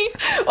funny.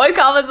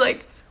 Oikawa's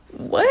like,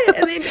 what?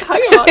 And they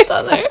hug about each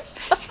other.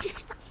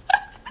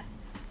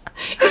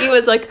 He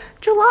was like,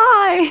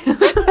 July.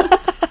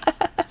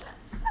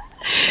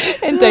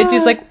 And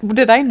Daichi's like,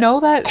 did I know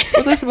that?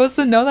 Was I supposed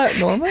to know that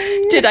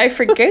normally? Did I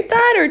forget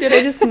that, or did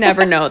I just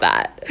never know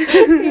that?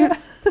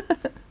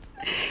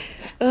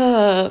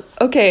 Yeah.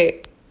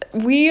 Okay.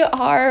 We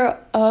are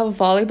a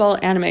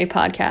volleyball anime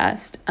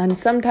podcast, and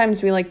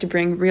sometimes we like to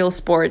bring real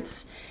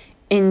sports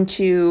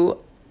into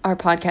our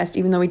podcast,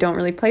 even though we don't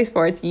really play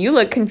sports. You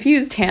look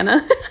confused,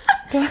 Hannah.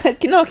 Go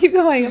ahead. No, keep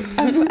going.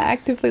 I'm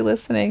actively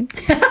listening.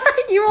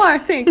 You are,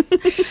 thanks.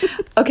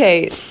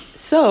 Okay,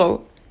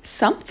 so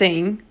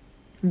something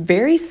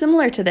very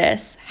similar to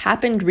this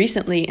happened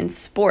recently in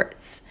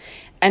sports,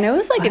 and it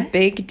was like a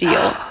big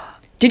deal.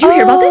 Did you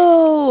hear about this?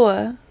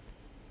 Oh.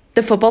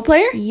 The football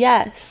player?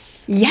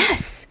 Yes.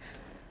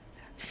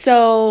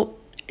 So,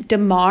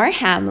 Damar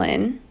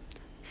Hamlin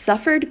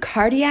suffered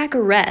cardiac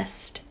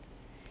arrest.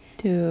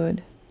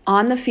 Dude.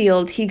 On the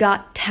field, he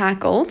got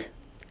tackled.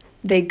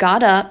 They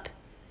got up.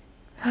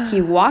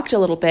 He walked a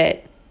little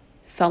bit,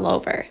 fell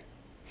over.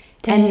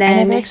 Dang, and then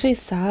I never actually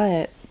saw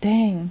it.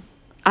 Dang.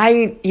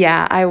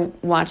 I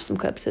watched some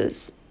clips.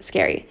 It's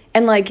scary.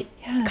 And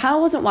Kyle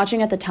wasn't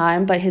watching at the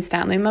time, but his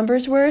family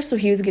members were, so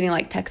he was getting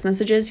text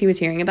messages. He was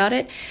hearing about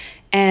it.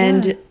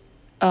 And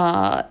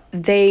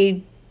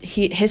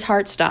his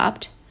heart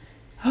stopped.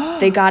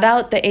 They got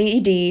out the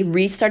AED,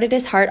 restarted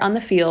his heart on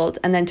the field,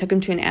 and then took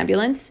him to an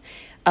ambulance.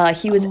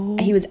 He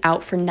was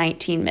out for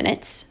 19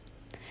 minutes.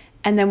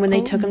 And then when they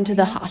took him to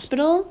the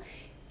hospital,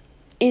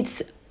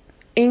 it's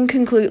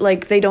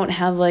inconclusive. They don't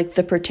have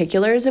the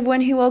particulars of when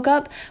he woke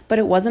up, but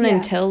it wasn't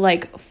until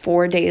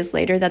 4 days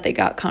later that they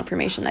got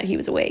confirmation that he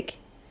was awake.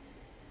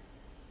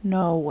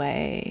 No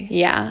way.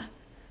 Yeah.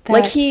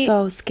 That's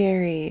so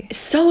scary.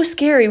 So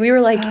scary. We were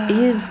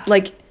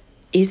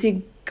is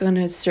he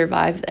gonna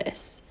survive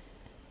this?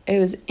 It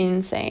was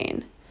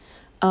insane.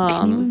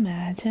 Can you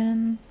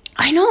imagine?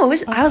 I know.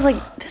 I was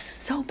like, this is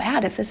so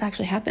bad if this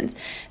actually happens.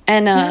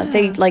 And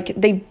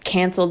they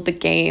canceled the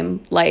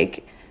game.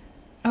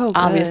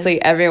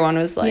 Obviously everyone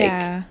was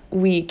like,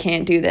 we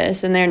can't do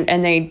this, and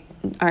they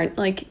aren't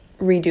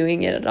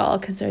redoing it at all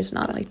because there's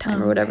not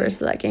time or whatever.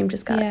 So that game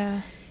just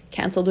got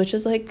canceled, which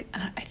is I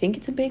think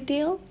it's a big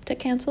deal to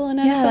cancel an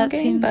NFL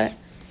game, but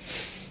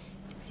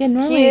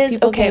normally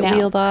people get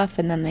wheeled off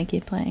and then they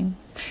keep playing.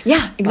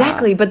 Yeah,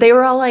 exactly. Wow. But they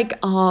were all like,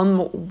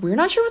 we're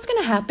not sure what's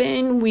gonna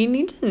happen. We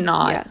need to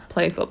not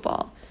play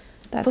football.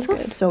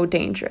 Football's so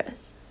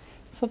dangerous.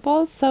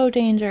 Football is so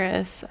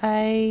dangerous.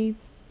 I'm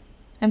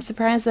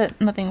surprised that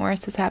nothing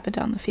worse has happened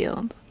on the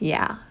field.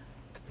 Yeah.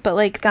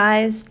 But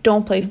guys,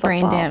 don't play football.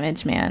 Brain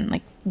damage,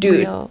 man.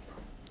 Dude.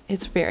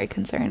 It's very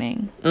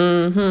concerning.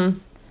 Mm-hmm.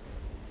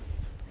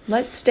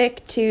 Let's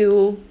stick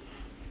to...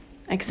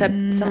 Except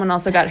someone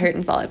also got hurt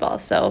in volleyball,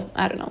 so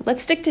I don't know.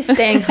 Let's stick to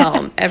staying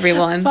home,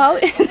 everyone.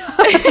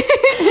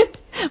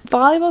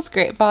 Volleyball's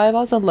great.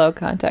 Volleyball's a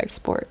low-contact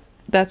sport.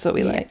 That's what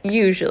we like.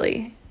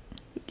 Usually.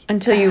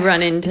 Until you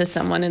run into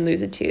someone and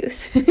lose a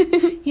tooth.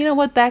 You know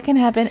what? That can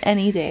happen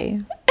any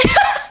day.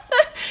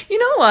 You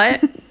know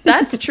what?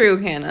 That's true,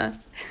 Hannah.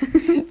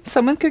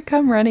 Someone could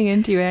come running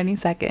into you at any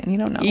second. You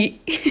don't know.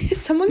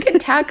 Someone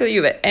could tackle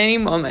you at any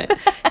moment.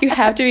 You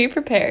have to be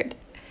prepared.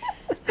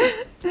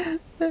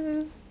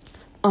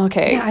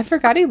 Okay. Yeah, I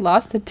forgot he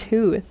lost a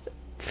tooth.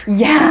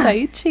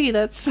 Daichi,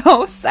 that's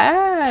so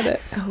sad.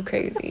 So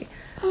crazy.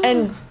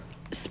 And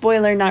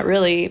spoiler, not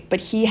really,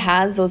 but he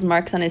has those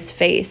marks on his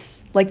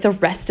face the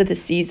rest of the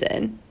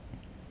season.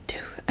 Dude,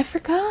 I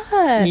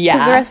forgot. Yeah.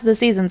 Because the rest of the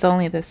season's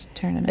only this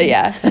tournament.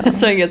 Yeah,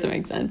 so I guess it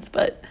makes sense,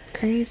 but...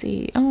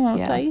 Crazy. Oh,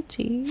 yeah.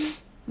 Daichi.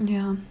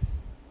 Yeah.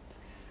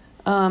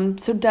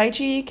 So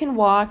Daichi can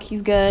walk.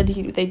 He's good.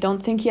 They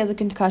don't think he has a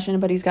concussion,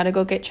 but he's got to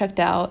go get checked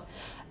out.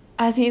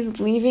 As he's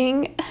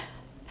leaving,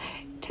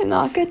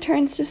 Tanaka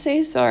turns to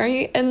say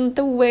sorry, and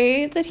the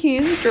way that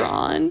he's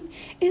drawn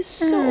is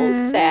so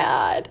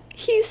sad.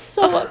 He's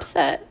so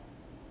upset.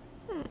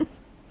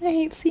 I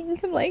hate seeing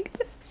him like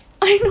this.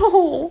 I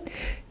know.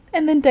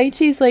 And then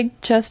Daichi's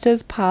just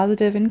as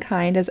positive and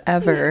kind as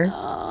ever.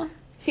 Yeah.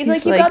 He's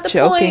like, you got the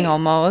joking point.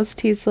 Almost.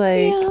 He's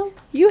like,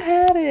 you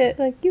had it.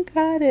 You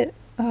got it.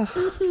 Ugh.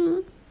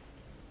 Mm-hmm.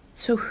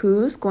 So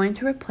who's going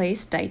to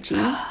replace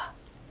Daichi?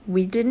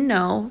 We didn't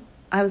know.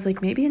 I was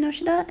like, maybe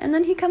Enoshida, and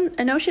then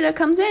Enoshida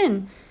comes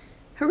in.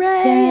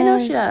 Hooray,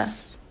 yes.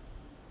 Enoshida!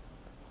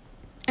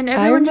 And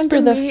everyone just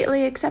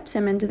immediately accepts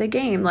him into the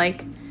game,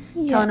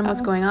 telling him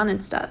what's going on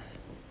and stuff.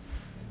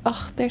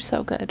 Oh, they're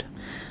so good.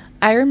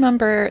 I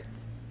remember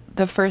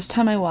the first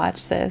time I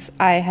watched this,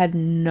 I had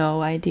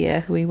no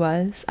idea who he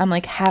was. I'm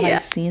like, have I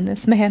seen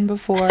this man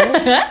before?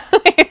 I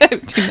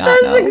do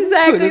not know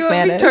exactly who this what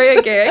man Victoria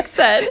is. Garrick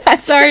said. I'm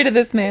sorry to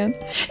this man.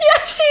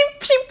 Yeah, she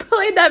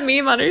played that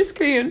meme on her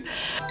screen.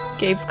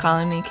 Gabe's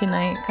calling me. Can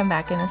I come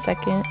back in a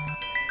second?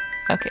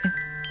 Okay.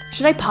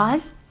 Should I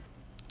pause?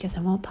 Guess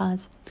I won't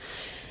pause.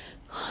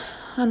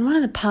 On one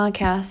of the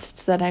podcasts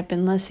podcasts that I've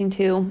been listening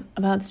to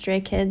about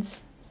stray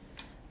kids.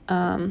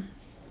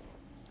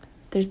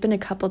 There's been a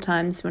couple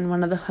times when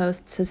one of the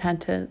hosts has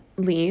had to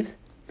leave.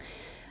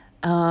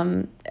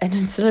 And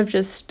instead of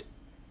just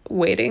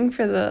waiting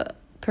for the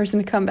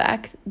person to come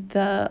back,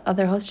 the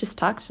other host just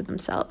talks to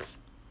themselves.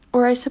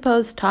 Or I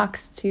suppose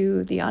talks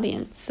to the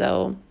audience.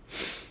 So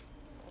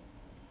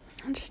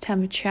I'll just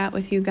have a chat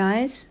with you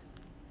guys.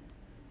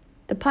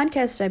 The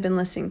podcast I've been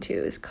listening to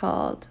is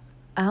called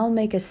I'll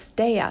Make a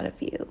Stay Out of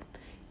You,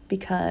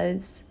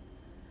 because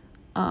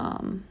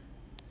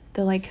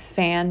the like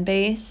fan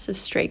base of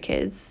stray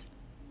kids,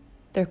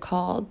 they're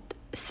called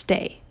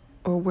Stay,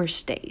 or we're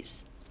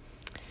Stays.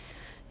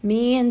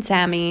 Me and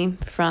Sammy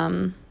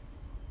from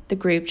the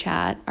group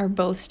chat are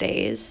both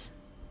Stays.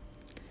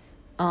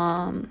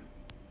 I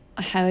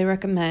highly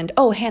recommend.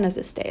 Oh, Hannah's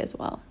a Stay as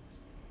well.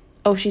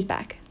 Oh, she's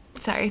back.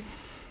 Sorry.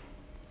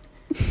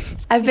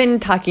 I've been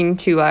talking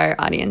to our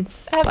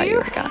audience while you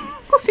were gone.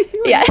 What are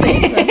you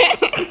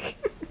saying?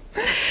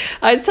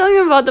 I was telling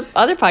them about the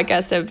other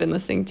podcast I've been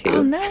listening to.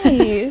 Oh,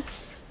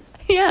 nice.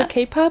 Yeah. The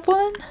K-pop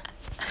one?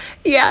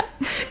 Yeah.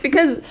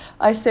 Because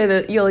I say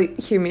that, you'll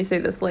hear me say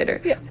this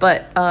later. Yeah.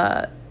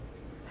 But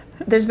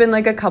there's been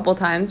like a couple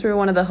times where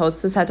one of the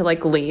hosts has had to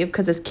like leave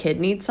because his kid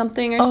needs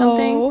something or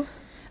something.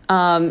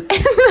 And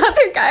the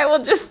other guy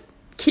will just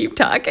keep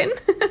talking.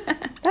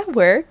 That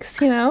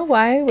works,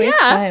 why waste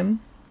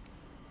time?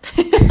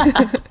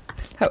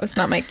 That was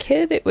not my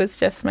kid, it was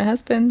just my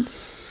husband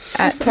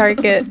at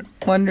Target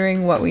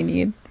wondering what we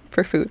need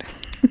for food.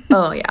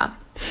 Oh yeah,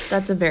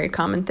 that's a very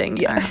common thing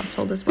in our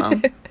household as well.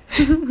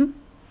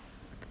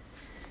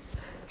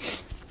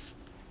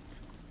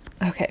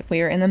 Okay, we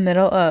were in the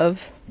middle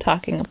of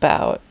talking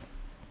about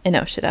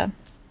Inoshida.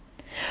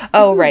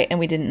 Oh, right, and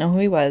we didn't know who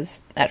he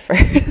was at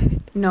first.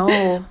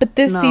 No. But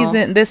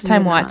this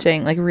time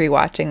watching, like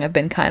rewatching, I've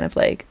been kind of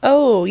like,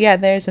 oh, yeah,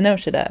 there's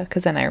Inoshida,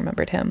 because then I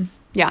remembered him.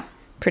 Yeah.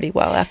 Pretty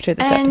well after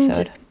this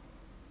episode.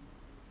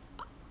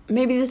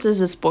 Maybe this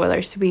is a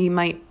spoiler, so we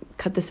might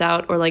cut this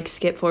out or like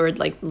skip forward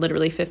like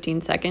literally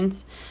 15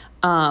 seconds.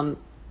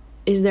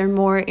 Is there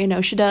more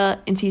Inoshida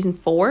in season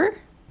 4?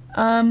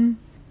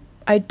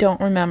 I don't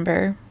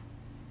remember.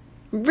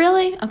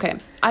 Really? Okay.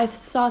 I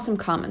saw some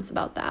comments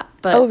about that,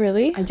 but oh,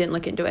 really? I didn't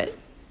look into it.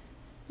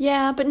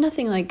 Yeah, but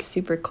nothing like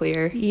super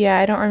clear. Yeah,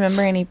 I don't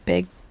remember any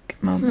big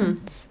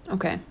moments.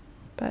 Okay.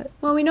 But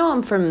well, we know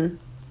him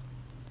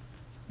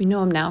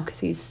now because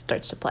he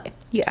starts to play.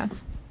 Yeah. So.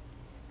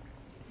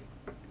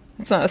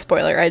 It's not a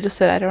spoiler. I just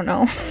said I don't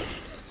know.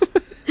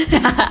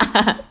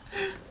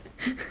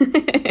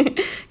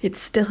 It's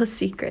still a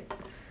secret.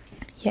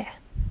 Yeah.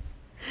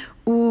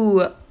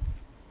 Ooh,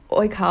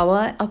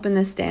 Oikawa up in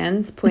the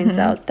stands points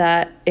out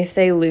that if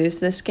they lose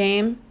this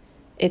game,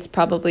 it's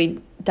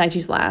probably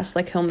Daichi's last.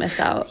 Like, he'll miss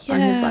out on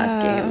his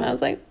last game. And I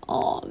was like,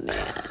 oh,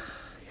 man.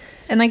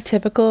 And, like,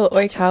 typical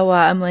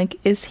Oikawa, I'm like,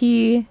 is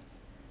he...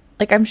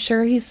 Like, I'm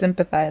sure he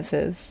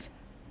sympathizes.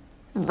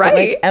 Right. But,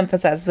 like,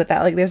 emphasizes with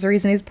that. Like, there's a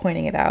reason he's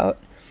pointing it out.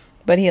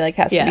 But he, like,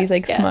 has to be,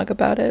 like, smug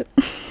about it.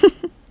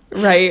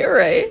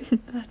 Right.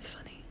 That's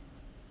funny.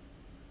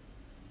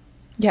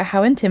 Yeah,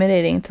 how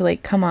intimidating to,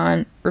 like, come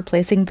on,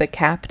 replacing the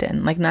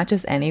captain. Like, not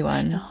just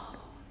anyone. I know.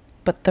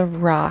 But the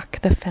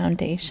rock, the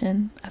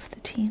foundation of the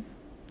team.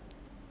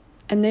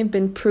 And they've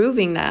been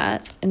proving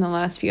that in the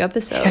last few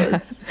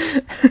episodes.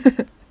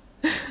 Yeah.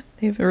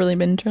 They've really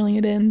been drilling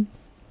it in.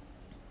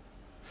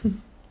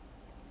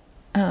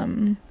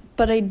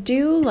 But I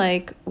do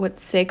like what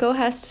Seiko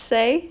has to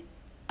say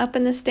up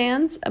in the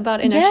stands about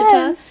Inoshita.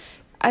 Yes,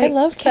 I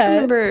love that. I can't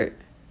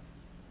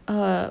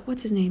remember,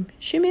 what's his name?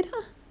 Shimida?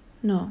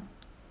 No.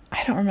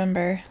 I don't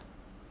remember.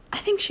 I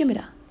think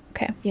Shimida.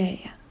 Okay.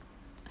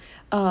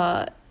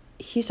 Yeah.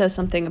 He says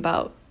something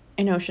about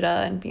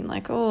Inoshita and being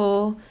like,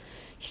 oh,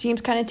 he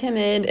seems kind of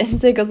timid. And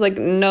Seiko's like,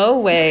 no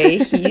way.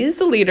 He's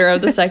the leader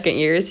of the second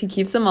years. He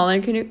keeps them all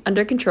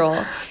under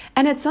control.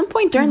 And at some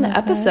point during the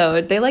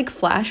episode, they like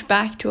flash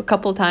back to a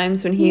couple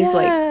times when he's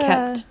like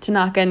kept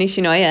Tanaka and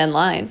Nishinoya in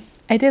line.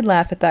 I did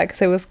laugh at that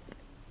because it was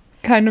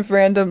kind of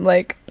random.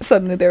 Like,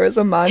 suddenly there was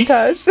a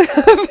montage of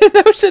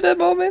Inoshita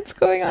moments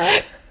going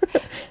on.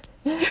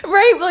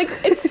 Right, like,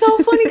 it's so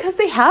funny because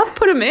they have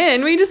put him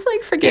in. We just,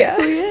 like, forget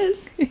who he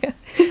is. Yeah.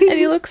 And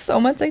he looks so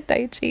much like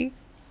Daichi.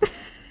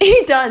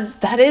 He does.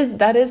 That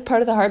is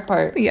part of the hard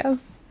part. Yeah.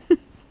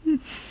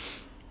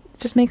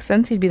 Just makes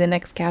sense he'd be the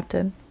next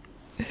captain.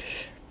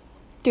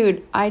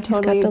 Dude, I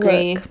totally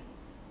agree. Look.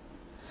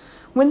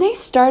 When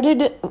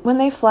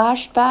they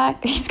flashed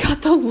back, he's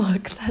got the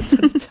look. That's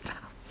what it's about.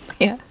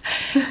 Yeah.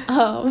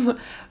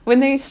 When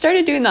they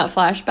started doing that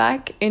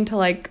flashback into,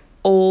 like,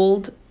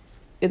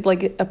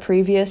 like a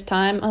previous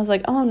time, I was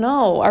like, oh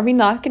no, are we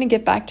not going to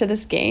get back to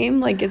this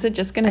game? Like, is it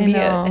just going to be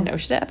a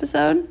Inoshita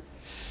episode?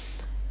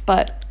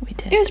 But we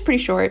did. It was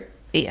pretty short.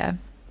 Yeah.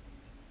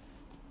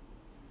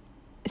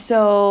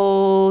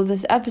 So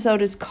this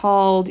episode is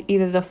called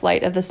either The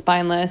Flight of the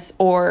Spineless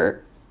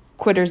or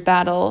Quitter's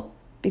Battle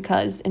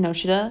because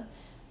Inoshita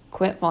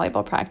quit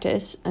volleyball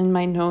practice, and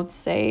my notes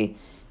say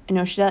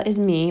Inoshita is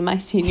me my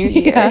senior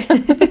year.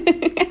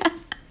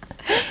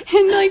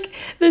 like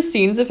the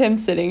scenes of him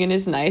sitting in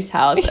his nice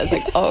house, I was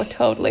like, oh,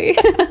 totally.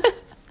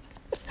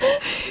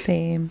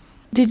 Same.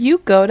 Did you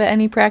go to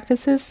any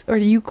practices, or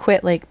did you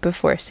quit like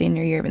before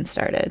senior year even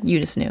started? You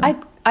just knew.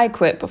 I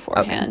quit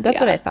beforehand. Okay, that's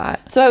what I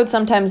thought. So I would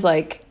sometimes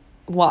like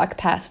walk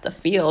past the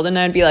field and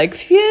I'd be like,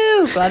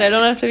 phew, glad I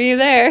don't have to be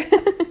there.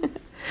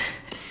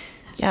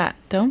 Yeah,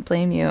 don't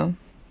blame you.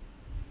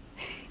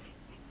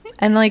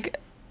 And like,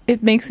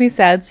 it makes me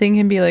sad seeing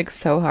him be like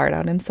so hard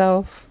on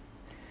himself.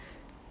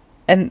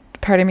 And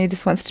part of me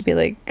just wants to be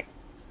like,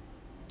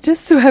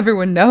 just so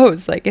everyone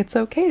knows, like, it's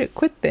okay to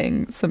quit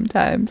things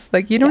sometimes.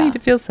 Like, you don't need to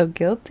feel so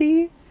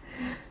guilty.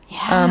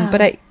 Yeah.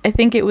 But I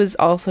think it was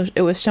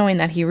showing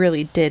that he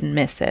really did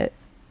miss it.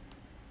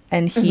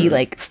 And he,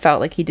 like, felt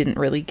like he didn't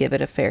really give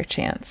it a fair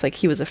chance. Like,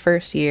 he was a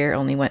first year,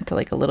 only went to,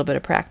 like, a little bit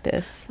of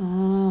practice.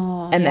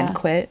 Oh, and then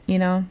quit, you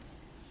know?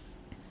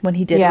 When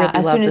he did really love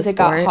the sport. as soon as it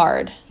got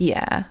hard.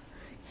 Yeah.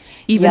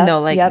 Even though,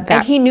 like...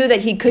 And he knew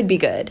that he could be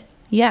good.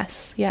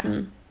 Yes, yeah.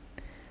 Mm.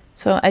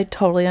 So I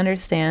totally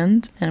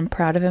understand, and I'm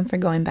proud of him for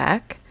going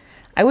back.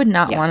 I would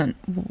not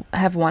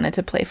have wanted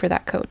to play for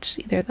that coach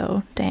either,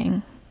 though.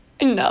 Dang.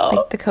 No.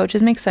 Like, the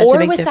coaches make such a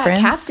big difference. Or with that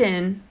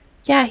captain.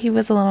 Yeah, he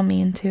was a little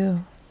mean, too.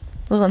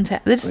 A little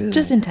intense.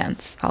 Just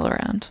intense all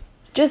around.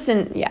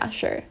 Yeah,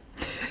 sure.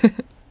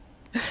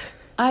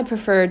 I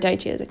prefer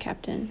Daichi as a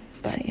captain.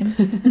 But...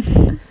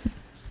 Same.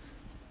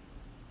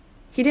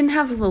 He didn't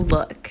have the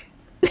look.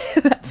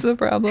 That's the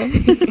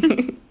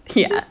problem.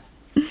 Yeah.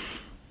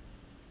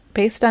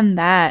 Based on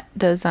that,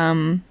 does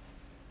who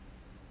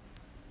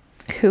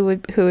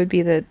would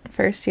be the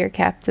first year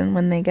captain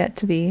when they get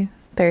to be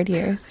third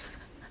years?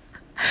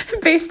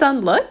 Based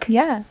on look?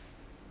 Yeah.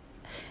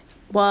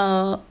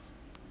 Well,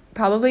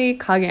 probably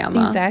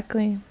Kageyama.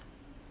 Exactly.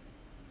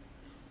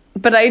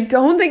 But I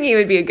don't think he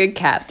would be a good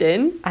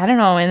captain. I don't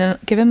know. And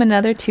give him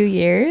another 2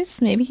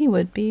 years, maybe he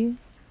would be.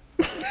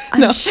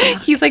 No,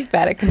 he's like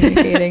bad at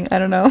communicating. I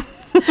don't know.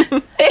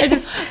 I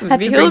just had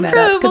to bring that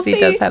up because he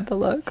does have the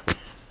look.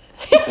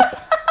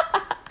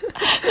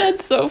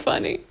 That's so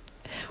funny.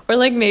 Or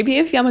like maybe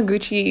if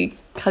Yamaguchi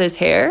cut his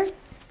hair.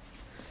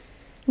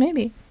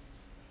 Maybe.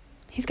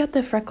 He's got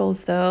the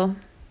freckles though.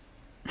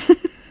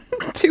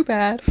 Too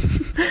bad.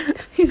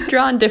 He's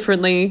drawn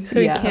differently,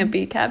 so he can't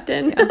be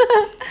captain. Yeah.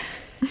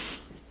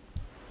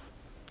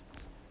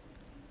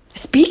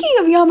 Speaking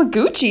of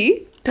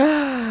Yamaguchi.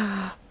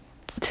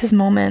 It's his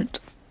moment.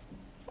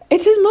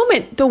 It's his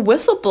moment. The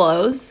whistle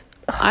blows.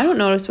 I don't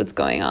notice what's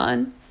going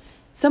on.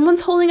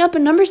 Someone's holding up a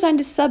number sign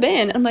to sub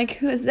in. I'm like,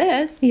 who is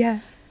this? Yeah.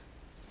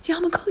 It's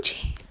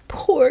Yamaguchi.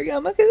 Poor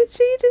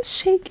Yamaguchi, just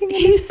shaking.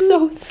 He's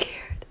so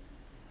scared.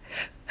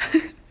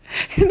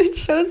 And it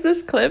shows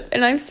this clip,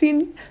 and I've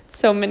seen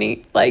so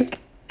many, like,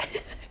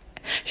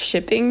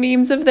 shipping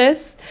memes of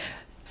this.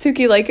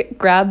 Tsuki, like,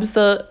 grabs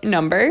the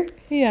number.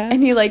 Yeah.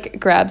 And he, like,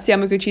 grabs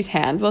Yamaguchi's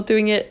hand while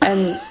doing it,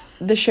 and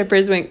the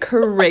shippers went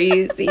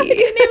crazy. I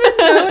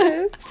didn't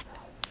even notice.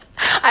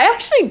 I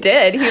actually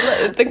did.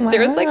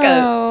 There was like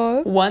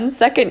a 1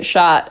 second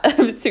shot of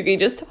Tsuki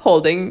just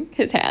holding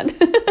his hand.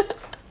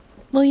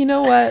 Well, you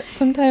know what?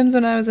 Sometimes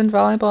when I was in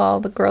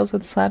volleyball, the girls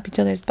would slap each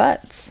other's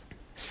butts.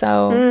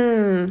 So,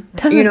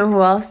 you know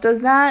who else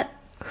does that?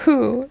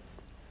 Who?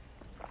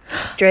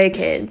 Stray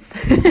Kids.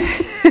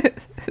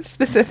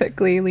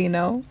 Specifically,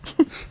 Lino.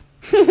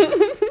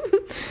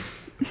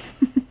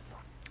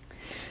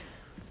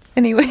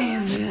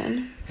 Anyways.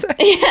 Sorry.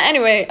 Yeah,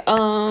 anyway,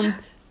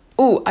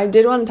 I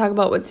did want to talk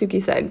about what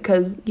Tsuki said,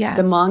 because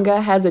the manga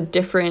has a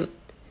different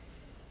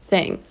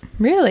thing.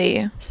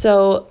 Really?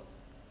 So,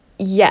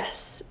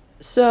 yes.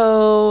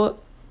 So,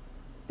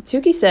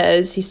 Tsuki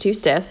says he's too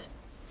stiff,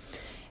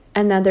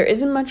 and that there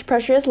isn't much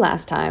pressure as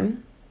last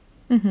time,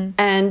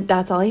 and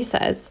that's all he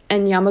says.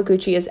 And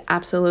Yamaguchi is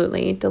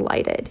absolutely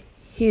delighted.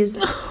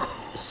 He's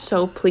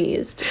so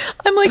pleased.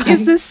 I'm like,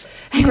 is this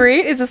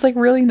great? Is this, like,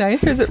 really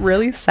nice, or is it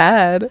really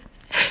sad?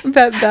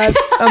 That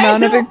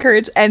amount of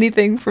encouragement,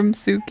 anything from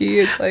Tsuki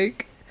is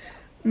like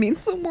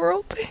means the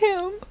world to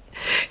him.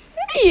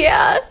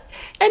 Yeah,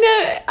 and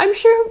I'm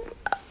sure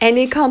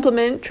any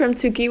compliment from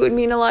Tsuki would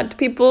mean a lot to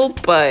people,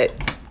 but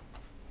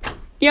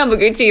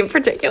Yamaguchi in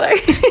particular.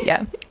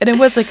 Yeah, and it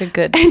was like a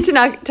good. And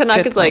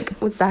Tanaka's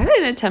like, was that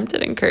an attempt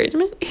at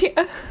encouragement?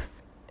 Yeah.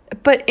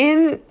 But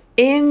in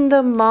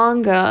the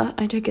manga,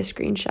 I took a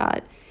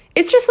screenshot.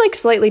 It's just like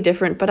slightly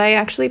different, but I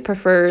actually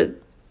prefer.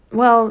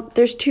 Well,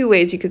 there's 2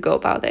 ways you could go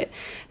about it.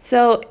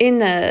 So in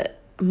the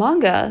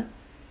manga,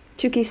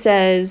 Tsuki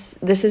says,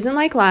 this isn't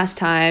like last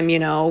time, you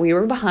know, we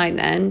were behind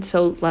then,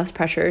 so less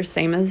pressure,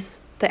 same as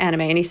the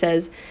anime. And he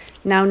says,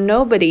 now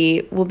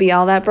nobody will be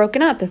all that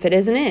broken up if it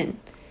isn't in.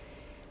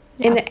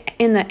 Yeah.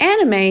 In the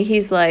anime,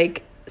 he's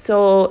like,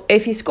 so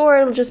if you score,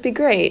 it'll just be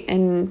great,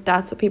 and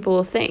that's what people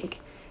will think.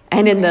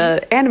 And in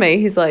the anime,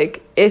 he's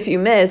like, if you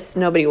miss,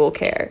 nobody will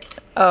care.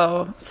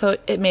 Oh, so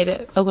it made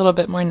it a little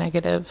bit more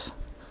negative.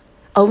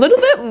 A little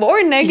bit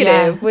more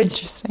negative, which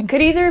interesting.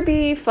 Could either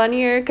be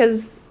funnier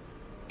because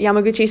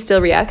Yamaguchi still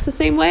reacts the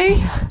same way,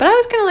 but I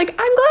was kind of like,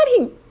 I'm glad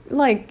he,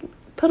 like,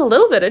 put a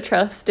little bit of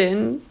trust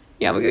in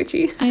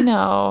Yamaguchi. I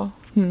know.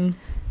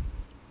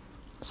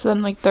 So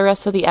then, like, the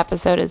rest of the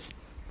episode is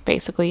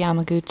basically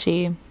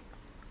Yamaguchi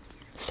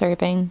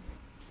serving.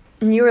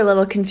 You were a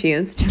little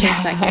confused for a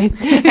second.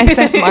 I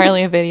sent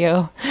Marley a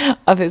video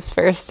of his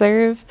first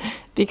serve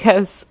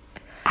because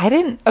I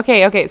didn't...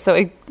 Okay,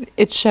 so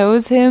it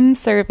shows him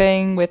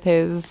serving with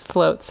his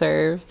float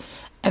serve,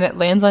 and it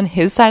lands on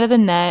his side of the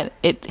net,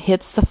 it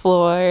hits the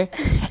floor,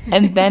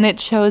 and then it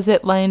shows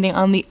it landing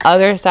on the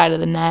other side of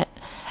the net,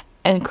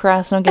 and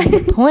Krasno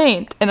getting the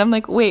point. And I'm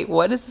like, wait,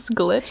 what is this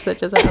glitch that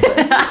just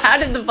happened? How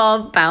did the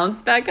ball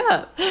bounce back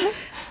up?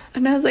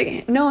 And I was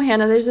like, no,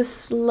 Hannah, there's a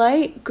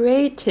slight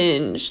gray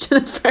tinge to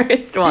the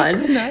first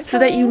one, so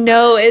that you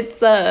know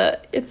it's a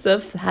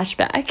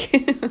flashback.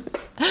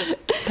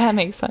 That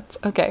makes sense.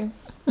 Okay.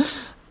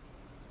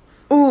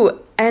 Ooh,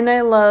 and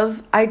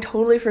I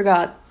totally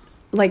forgot,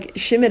 like,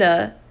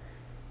 Shimada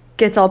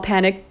gets all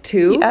panicked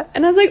too. Yeah.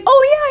 And I was like,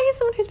 oh yeah, he's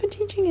the one who's been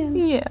teaching him.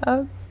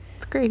 Yeah,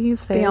 it's great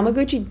he's there. But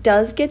Yamaguchi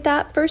does get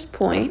that first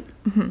point.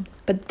 Mm-hmm.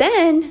 But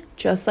then,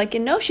 just like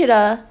in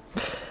Noshida,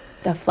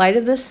 the flight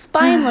of the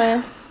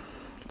spineless...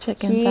 He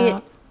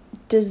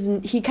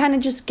kind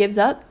of just gives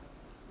up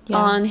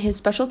on his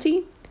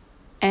specialty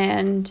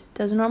and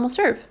does a normal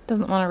serve.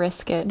 Doesn't want to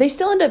risk it. They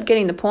still end up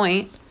getting the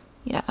point.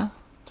 Yeah.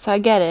 So I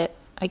get it.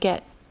 I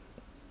get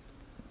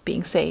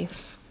being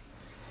safe.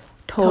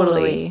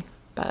 Totally.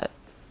 But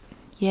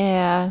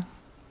yeah,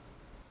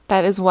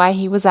 that is why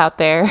he was out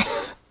there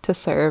to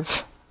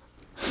serve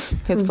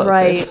his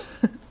float serves.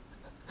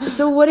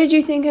 So what did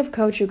you think of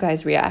Coach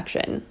Ukai's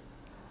reaction?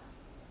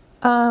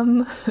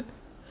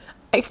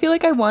 I feel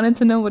like I wanted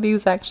to know what he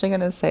was actually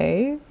going to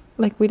say.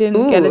 Like, we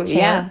didn't get a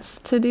chance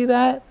to do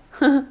that.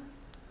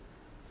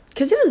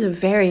 Because it was a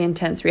very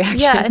intense reaction.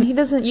 Yeah, and he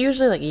doesn't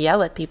usually, like,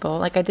 yell at people.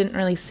 Like, I didn't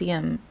really see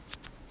him,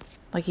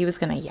 like, he was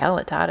going to yell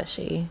at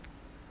Tadashi.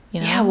 You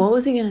know? Yeah, what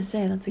was he going to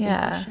say? That's a good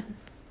question.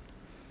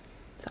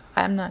 So,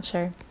 I'm not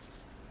sure.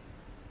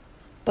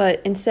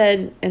 But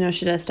instead,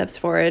 Inoshida steps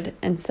forward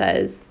and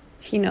says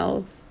he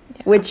knows.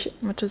 Yeah, which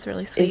was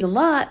really sweet. Is a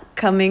lot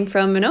coming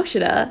from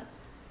Inoshida.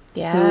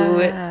 Yeah.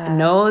 Who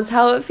knows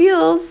how it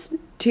feels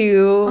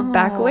to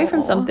back away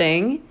from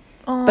something,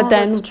 but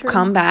then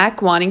come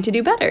back wanting to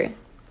do better.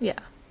 Yeah.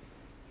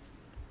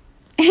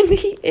 And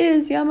he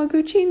is.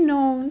 Yamaguchi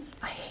knows.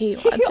 I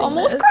hate watching He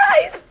almost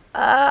cries.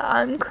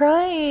 I'm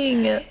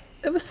crying.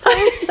 It was so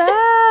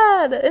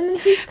sad. And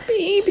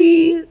he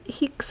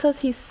says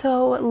he's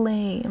so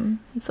lame.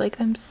 He's like,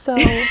 I'm so...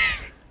 and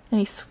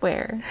he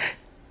swears.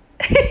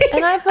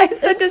 And I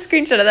sent a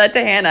screenshot of that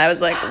to Hannah. I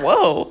was like,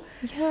 whoa.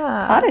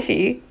 Yeah.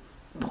 Tadashi.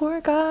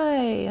 Poor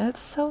guy. That's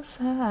so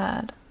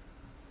sad.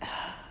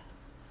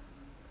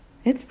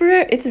 It's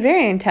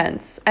very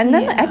intense. And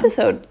then the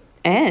episode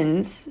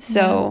ends,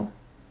 so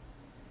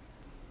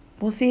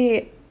we'll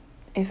see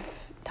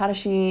if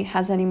Tadashi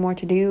has any more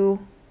to do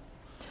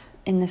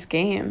in this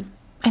game.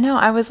 I know.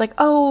 I was like,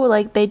 oh,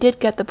 like, they did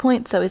get the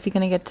point, so is he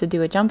going to get to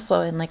do a jump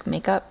float and, like,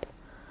 make up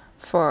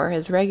for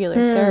his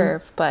regular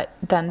serve? But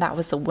then that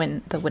was the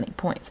winning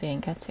point, so he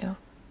didn't get to.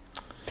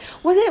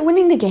 Was it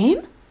winning the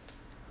game?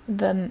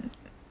 The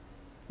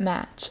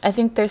match. I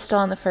think they're still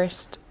on the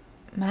first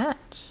match.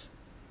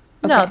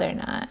 Okay. No, they're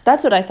not.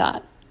 That's what I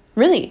thought.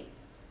 Really?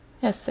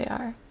 Yes, they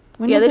are.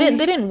 They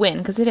didn't win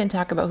because they didn't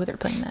talk about who they're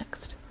playing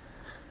next.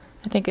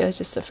 I think it was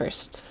just the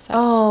first set.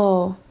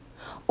 Oh.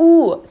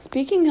 Ooh,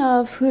 speaking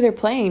of who they're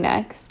playing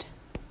next,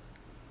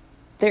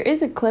 there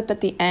is a clip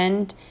at the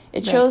end.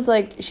 It shows,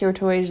 like,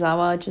 Shiratori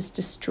Izawa just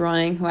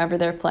destroying whoever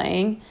they're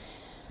playing.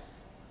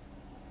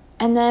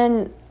 And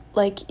then,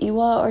 like,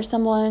 Iwa or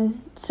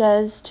someone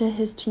says to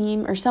his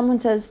team, or someone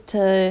says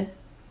to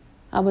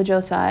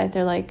Abujosai,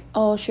 they're like,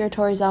 oh,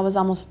 Shiratori Izawa's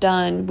almost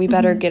done. We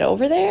better get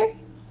over there?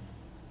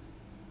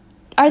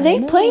 Are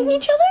they playing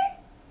each other?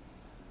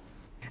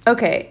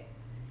 Okay.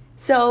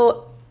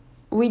 So,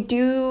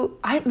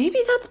 maybe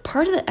that's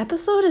part of the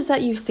episode, is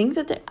that you think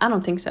that they're... I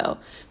don't think so.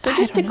 So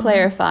just to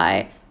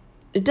clarify,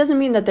 it doesn't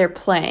mean that they're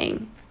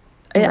playing.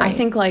 Right. I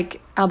think,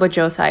 like,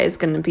 Abujosai is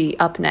going to be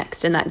up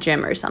next in that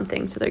gym or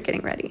something, so they're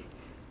getting ready.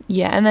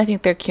 Yeah, and I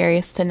think they're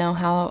curious to know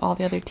how all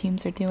the other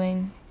teams are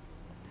doing.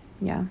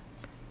 Yeah.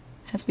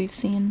 As we've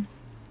seen.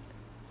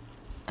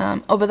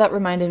 But that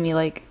reminded me,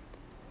 like,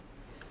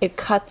 it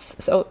cuts...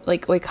 So,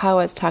 like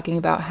Oikawa's talking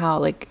about how,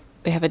 like,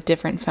 they have a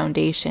different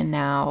foundation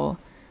now,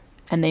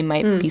 and they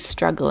might be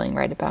struggling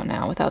right about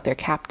now without their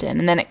captain.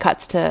 And then it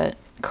cuts to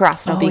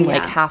Krasno being,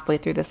 like, halfway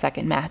through the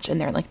second match, and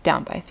they're, like,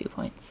 down by a few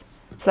points.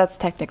 So that's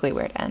technically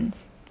where it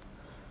ends.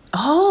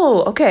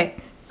 Oh, okay.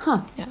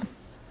 Huh. Yeah.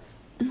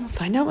 We'll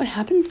find out what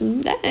happens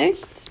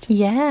next.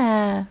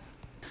 Yeah.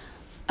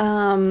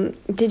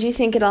 Did you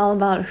think at all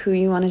about who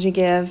you wanted to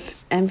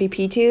give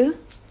MVP to?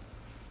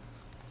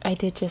 I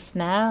did just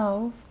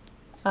now.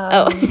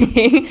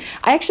 I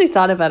actually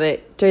thought about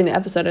it during the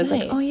episode. I was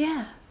like, oh,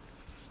 yeah.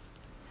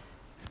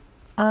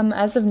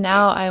 As of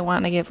now, I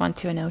want to give one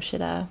to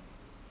Inoshida.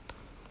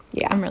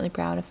 Yeah. I'm really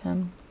proud of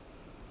him.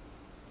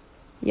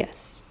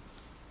 Yes.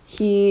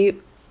 He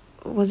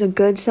was a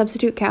good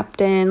substitute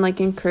captain,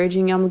 like,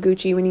 encouraging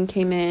Yamaguchi when he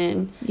came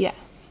in. Yeah.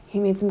 He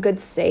made some good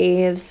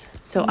saves.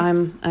 So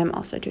I'm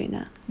also doing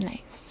that.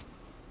 Nice.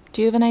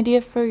 Do you have an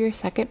idea for your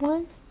second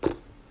one?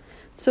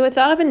 So I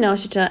thought of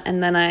Inoshita,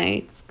 and then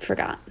I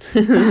forgot.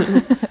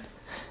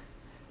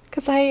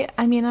 Because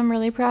I'm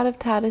really proud of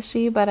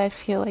Tadashi, but I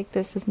feel like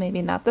this is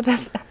maybe not the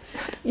best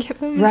episode to give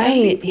him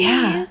right, MVP.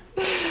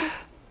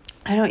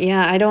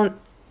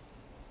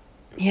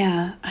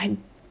 yeah. I'm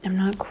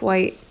not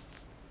quite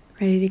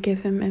ready to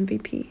give him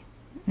MVP.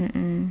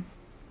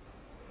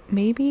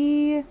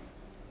 Maybe...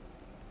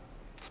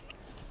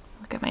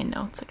 Look at my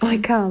notes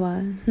again.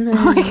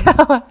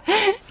 Oikawa.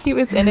 He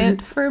was in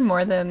it for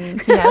more than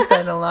he has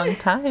been in a long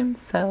time,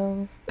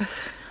 so...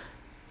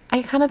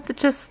 I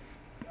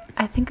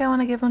think I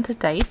want to give him to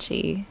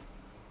Daichi.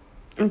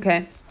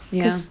 Okay,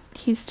 yeah. Because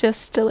he's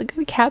just still a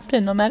good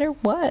captain no matter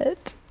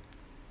what.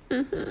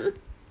 Mm-hmm.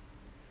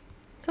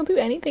 He'll do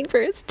anything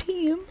for his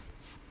team.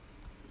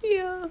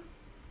 Yeah.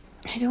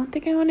 I don't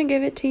think I want to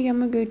give it to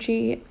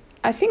Yamaguchi.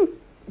 I think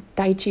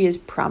Daichi is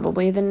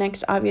probably the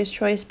next obvious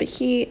choice, but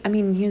he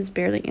was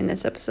barely in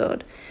this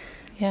episode.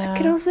 Yeah. I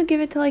could also give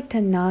it to, like,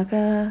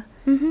 Tanaka.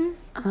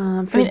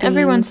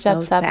 Everyone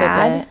steps up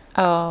a bit.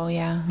 Oh,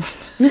 yeah.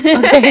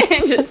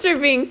 Okay. Just for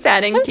being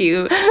sad and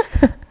cute.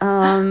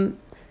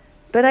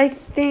 But I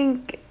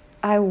think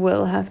I'll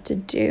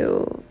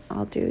do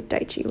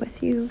Daichi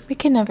with you. We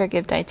can never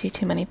give Daichi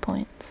too many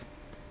points.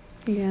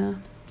 Yeah.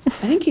 I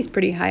think he's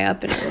pretty high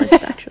up in our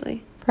list,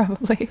 actually.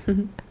 Probably.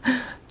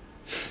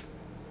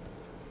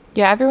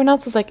 Yeah, everyone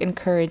else was, like,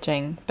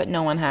 encouraging, but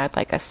no one had,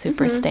 like, a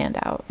super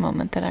standout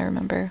moment that I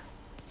remember.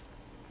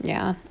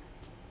 Yeah.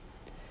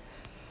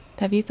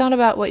 Have you thought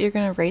about what you're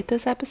going to rate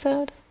this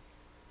episode?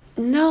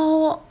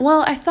 No.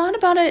 Well, I thought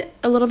about it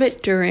a little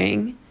bit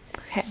during.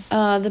 Okay.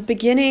 The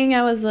beginning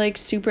I was, like,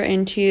 super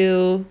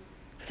into,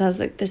 because I was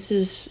like, this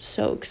is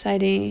so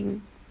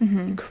exciting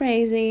and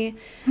crazy.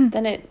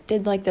 Then it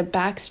did, like, the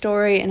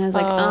backstory, and I was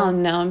like, oh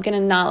no, I'm going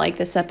to not like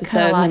this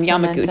episode. And then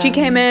Yamaguchi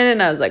came in,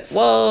 and I was like,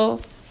 whoa.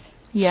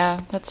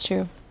 Yeah, that's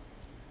true.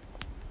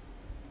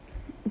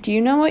 Do you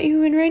know what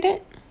you would rate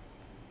it?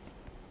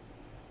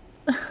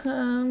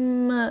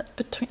 I'm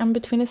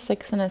between a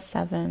 6 and a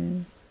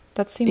 7.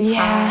 That seems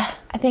high.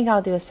 I think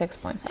I'll do a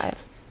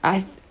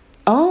 6.5.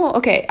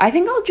 Okay. I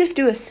think I'll just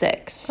do a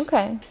 6.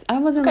 Okay. I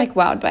wasn't like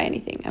wowed by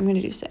anything. I'm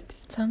gonna do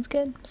 6. Sounds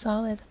good.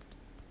 Solid.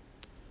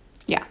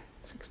 Yeah.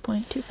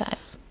 6.25.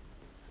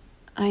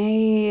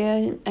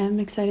 I am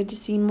excited to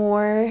see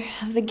more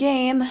of the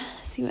game.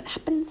 See what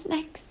happens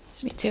next.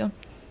 Me too.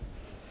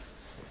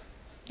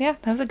 Yeah,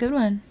 that was a good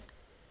one.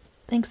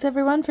 Thanks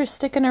everyone for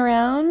sticking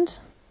around.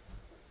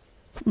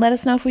 Let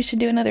us know if we should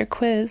do another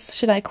quiz.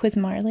 Should I quiz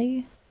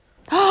Marley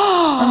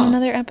on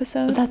another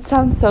episode? That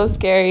sounds so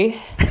scary.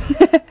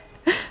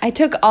 I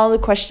took all the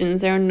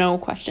questions. There are no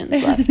questions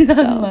left.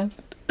 None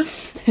left.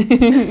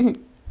 You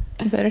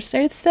better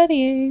start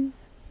studying.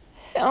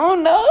 Oh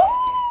no.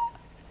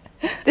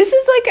 This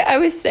is like I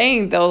was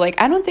saying though,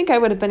 like I don't think I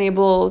would have been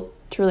able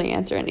to really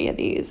answer any of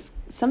these.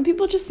 Some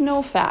people just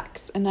know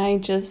facts, and I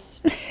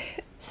just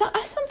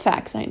some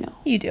facts I know.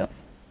 You do.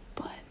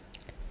 But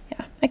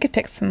yeah, I could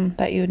pick some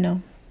that you would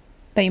know.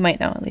 That you might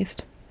know at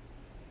least.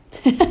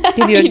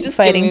 Give you a just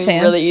fighting give me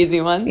chance. Really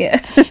easy ones. Yeah.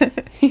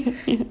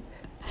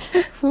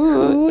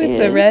 Who is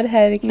the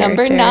redhead character?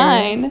 Number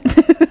 9. Who's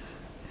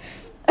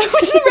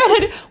the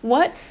redhead?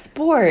 What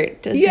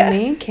sport does the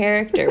main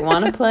character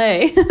want to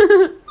play?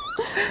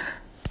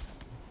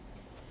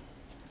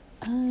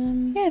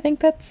 Yeah, I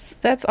think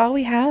that's all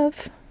we have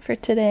for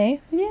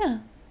today. Yeah.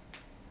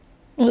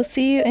 We'll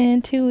see you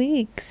in 2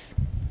 weeks.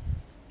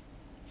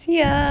 See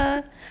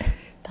ya.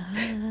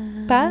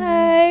 Bye.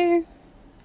 Bye.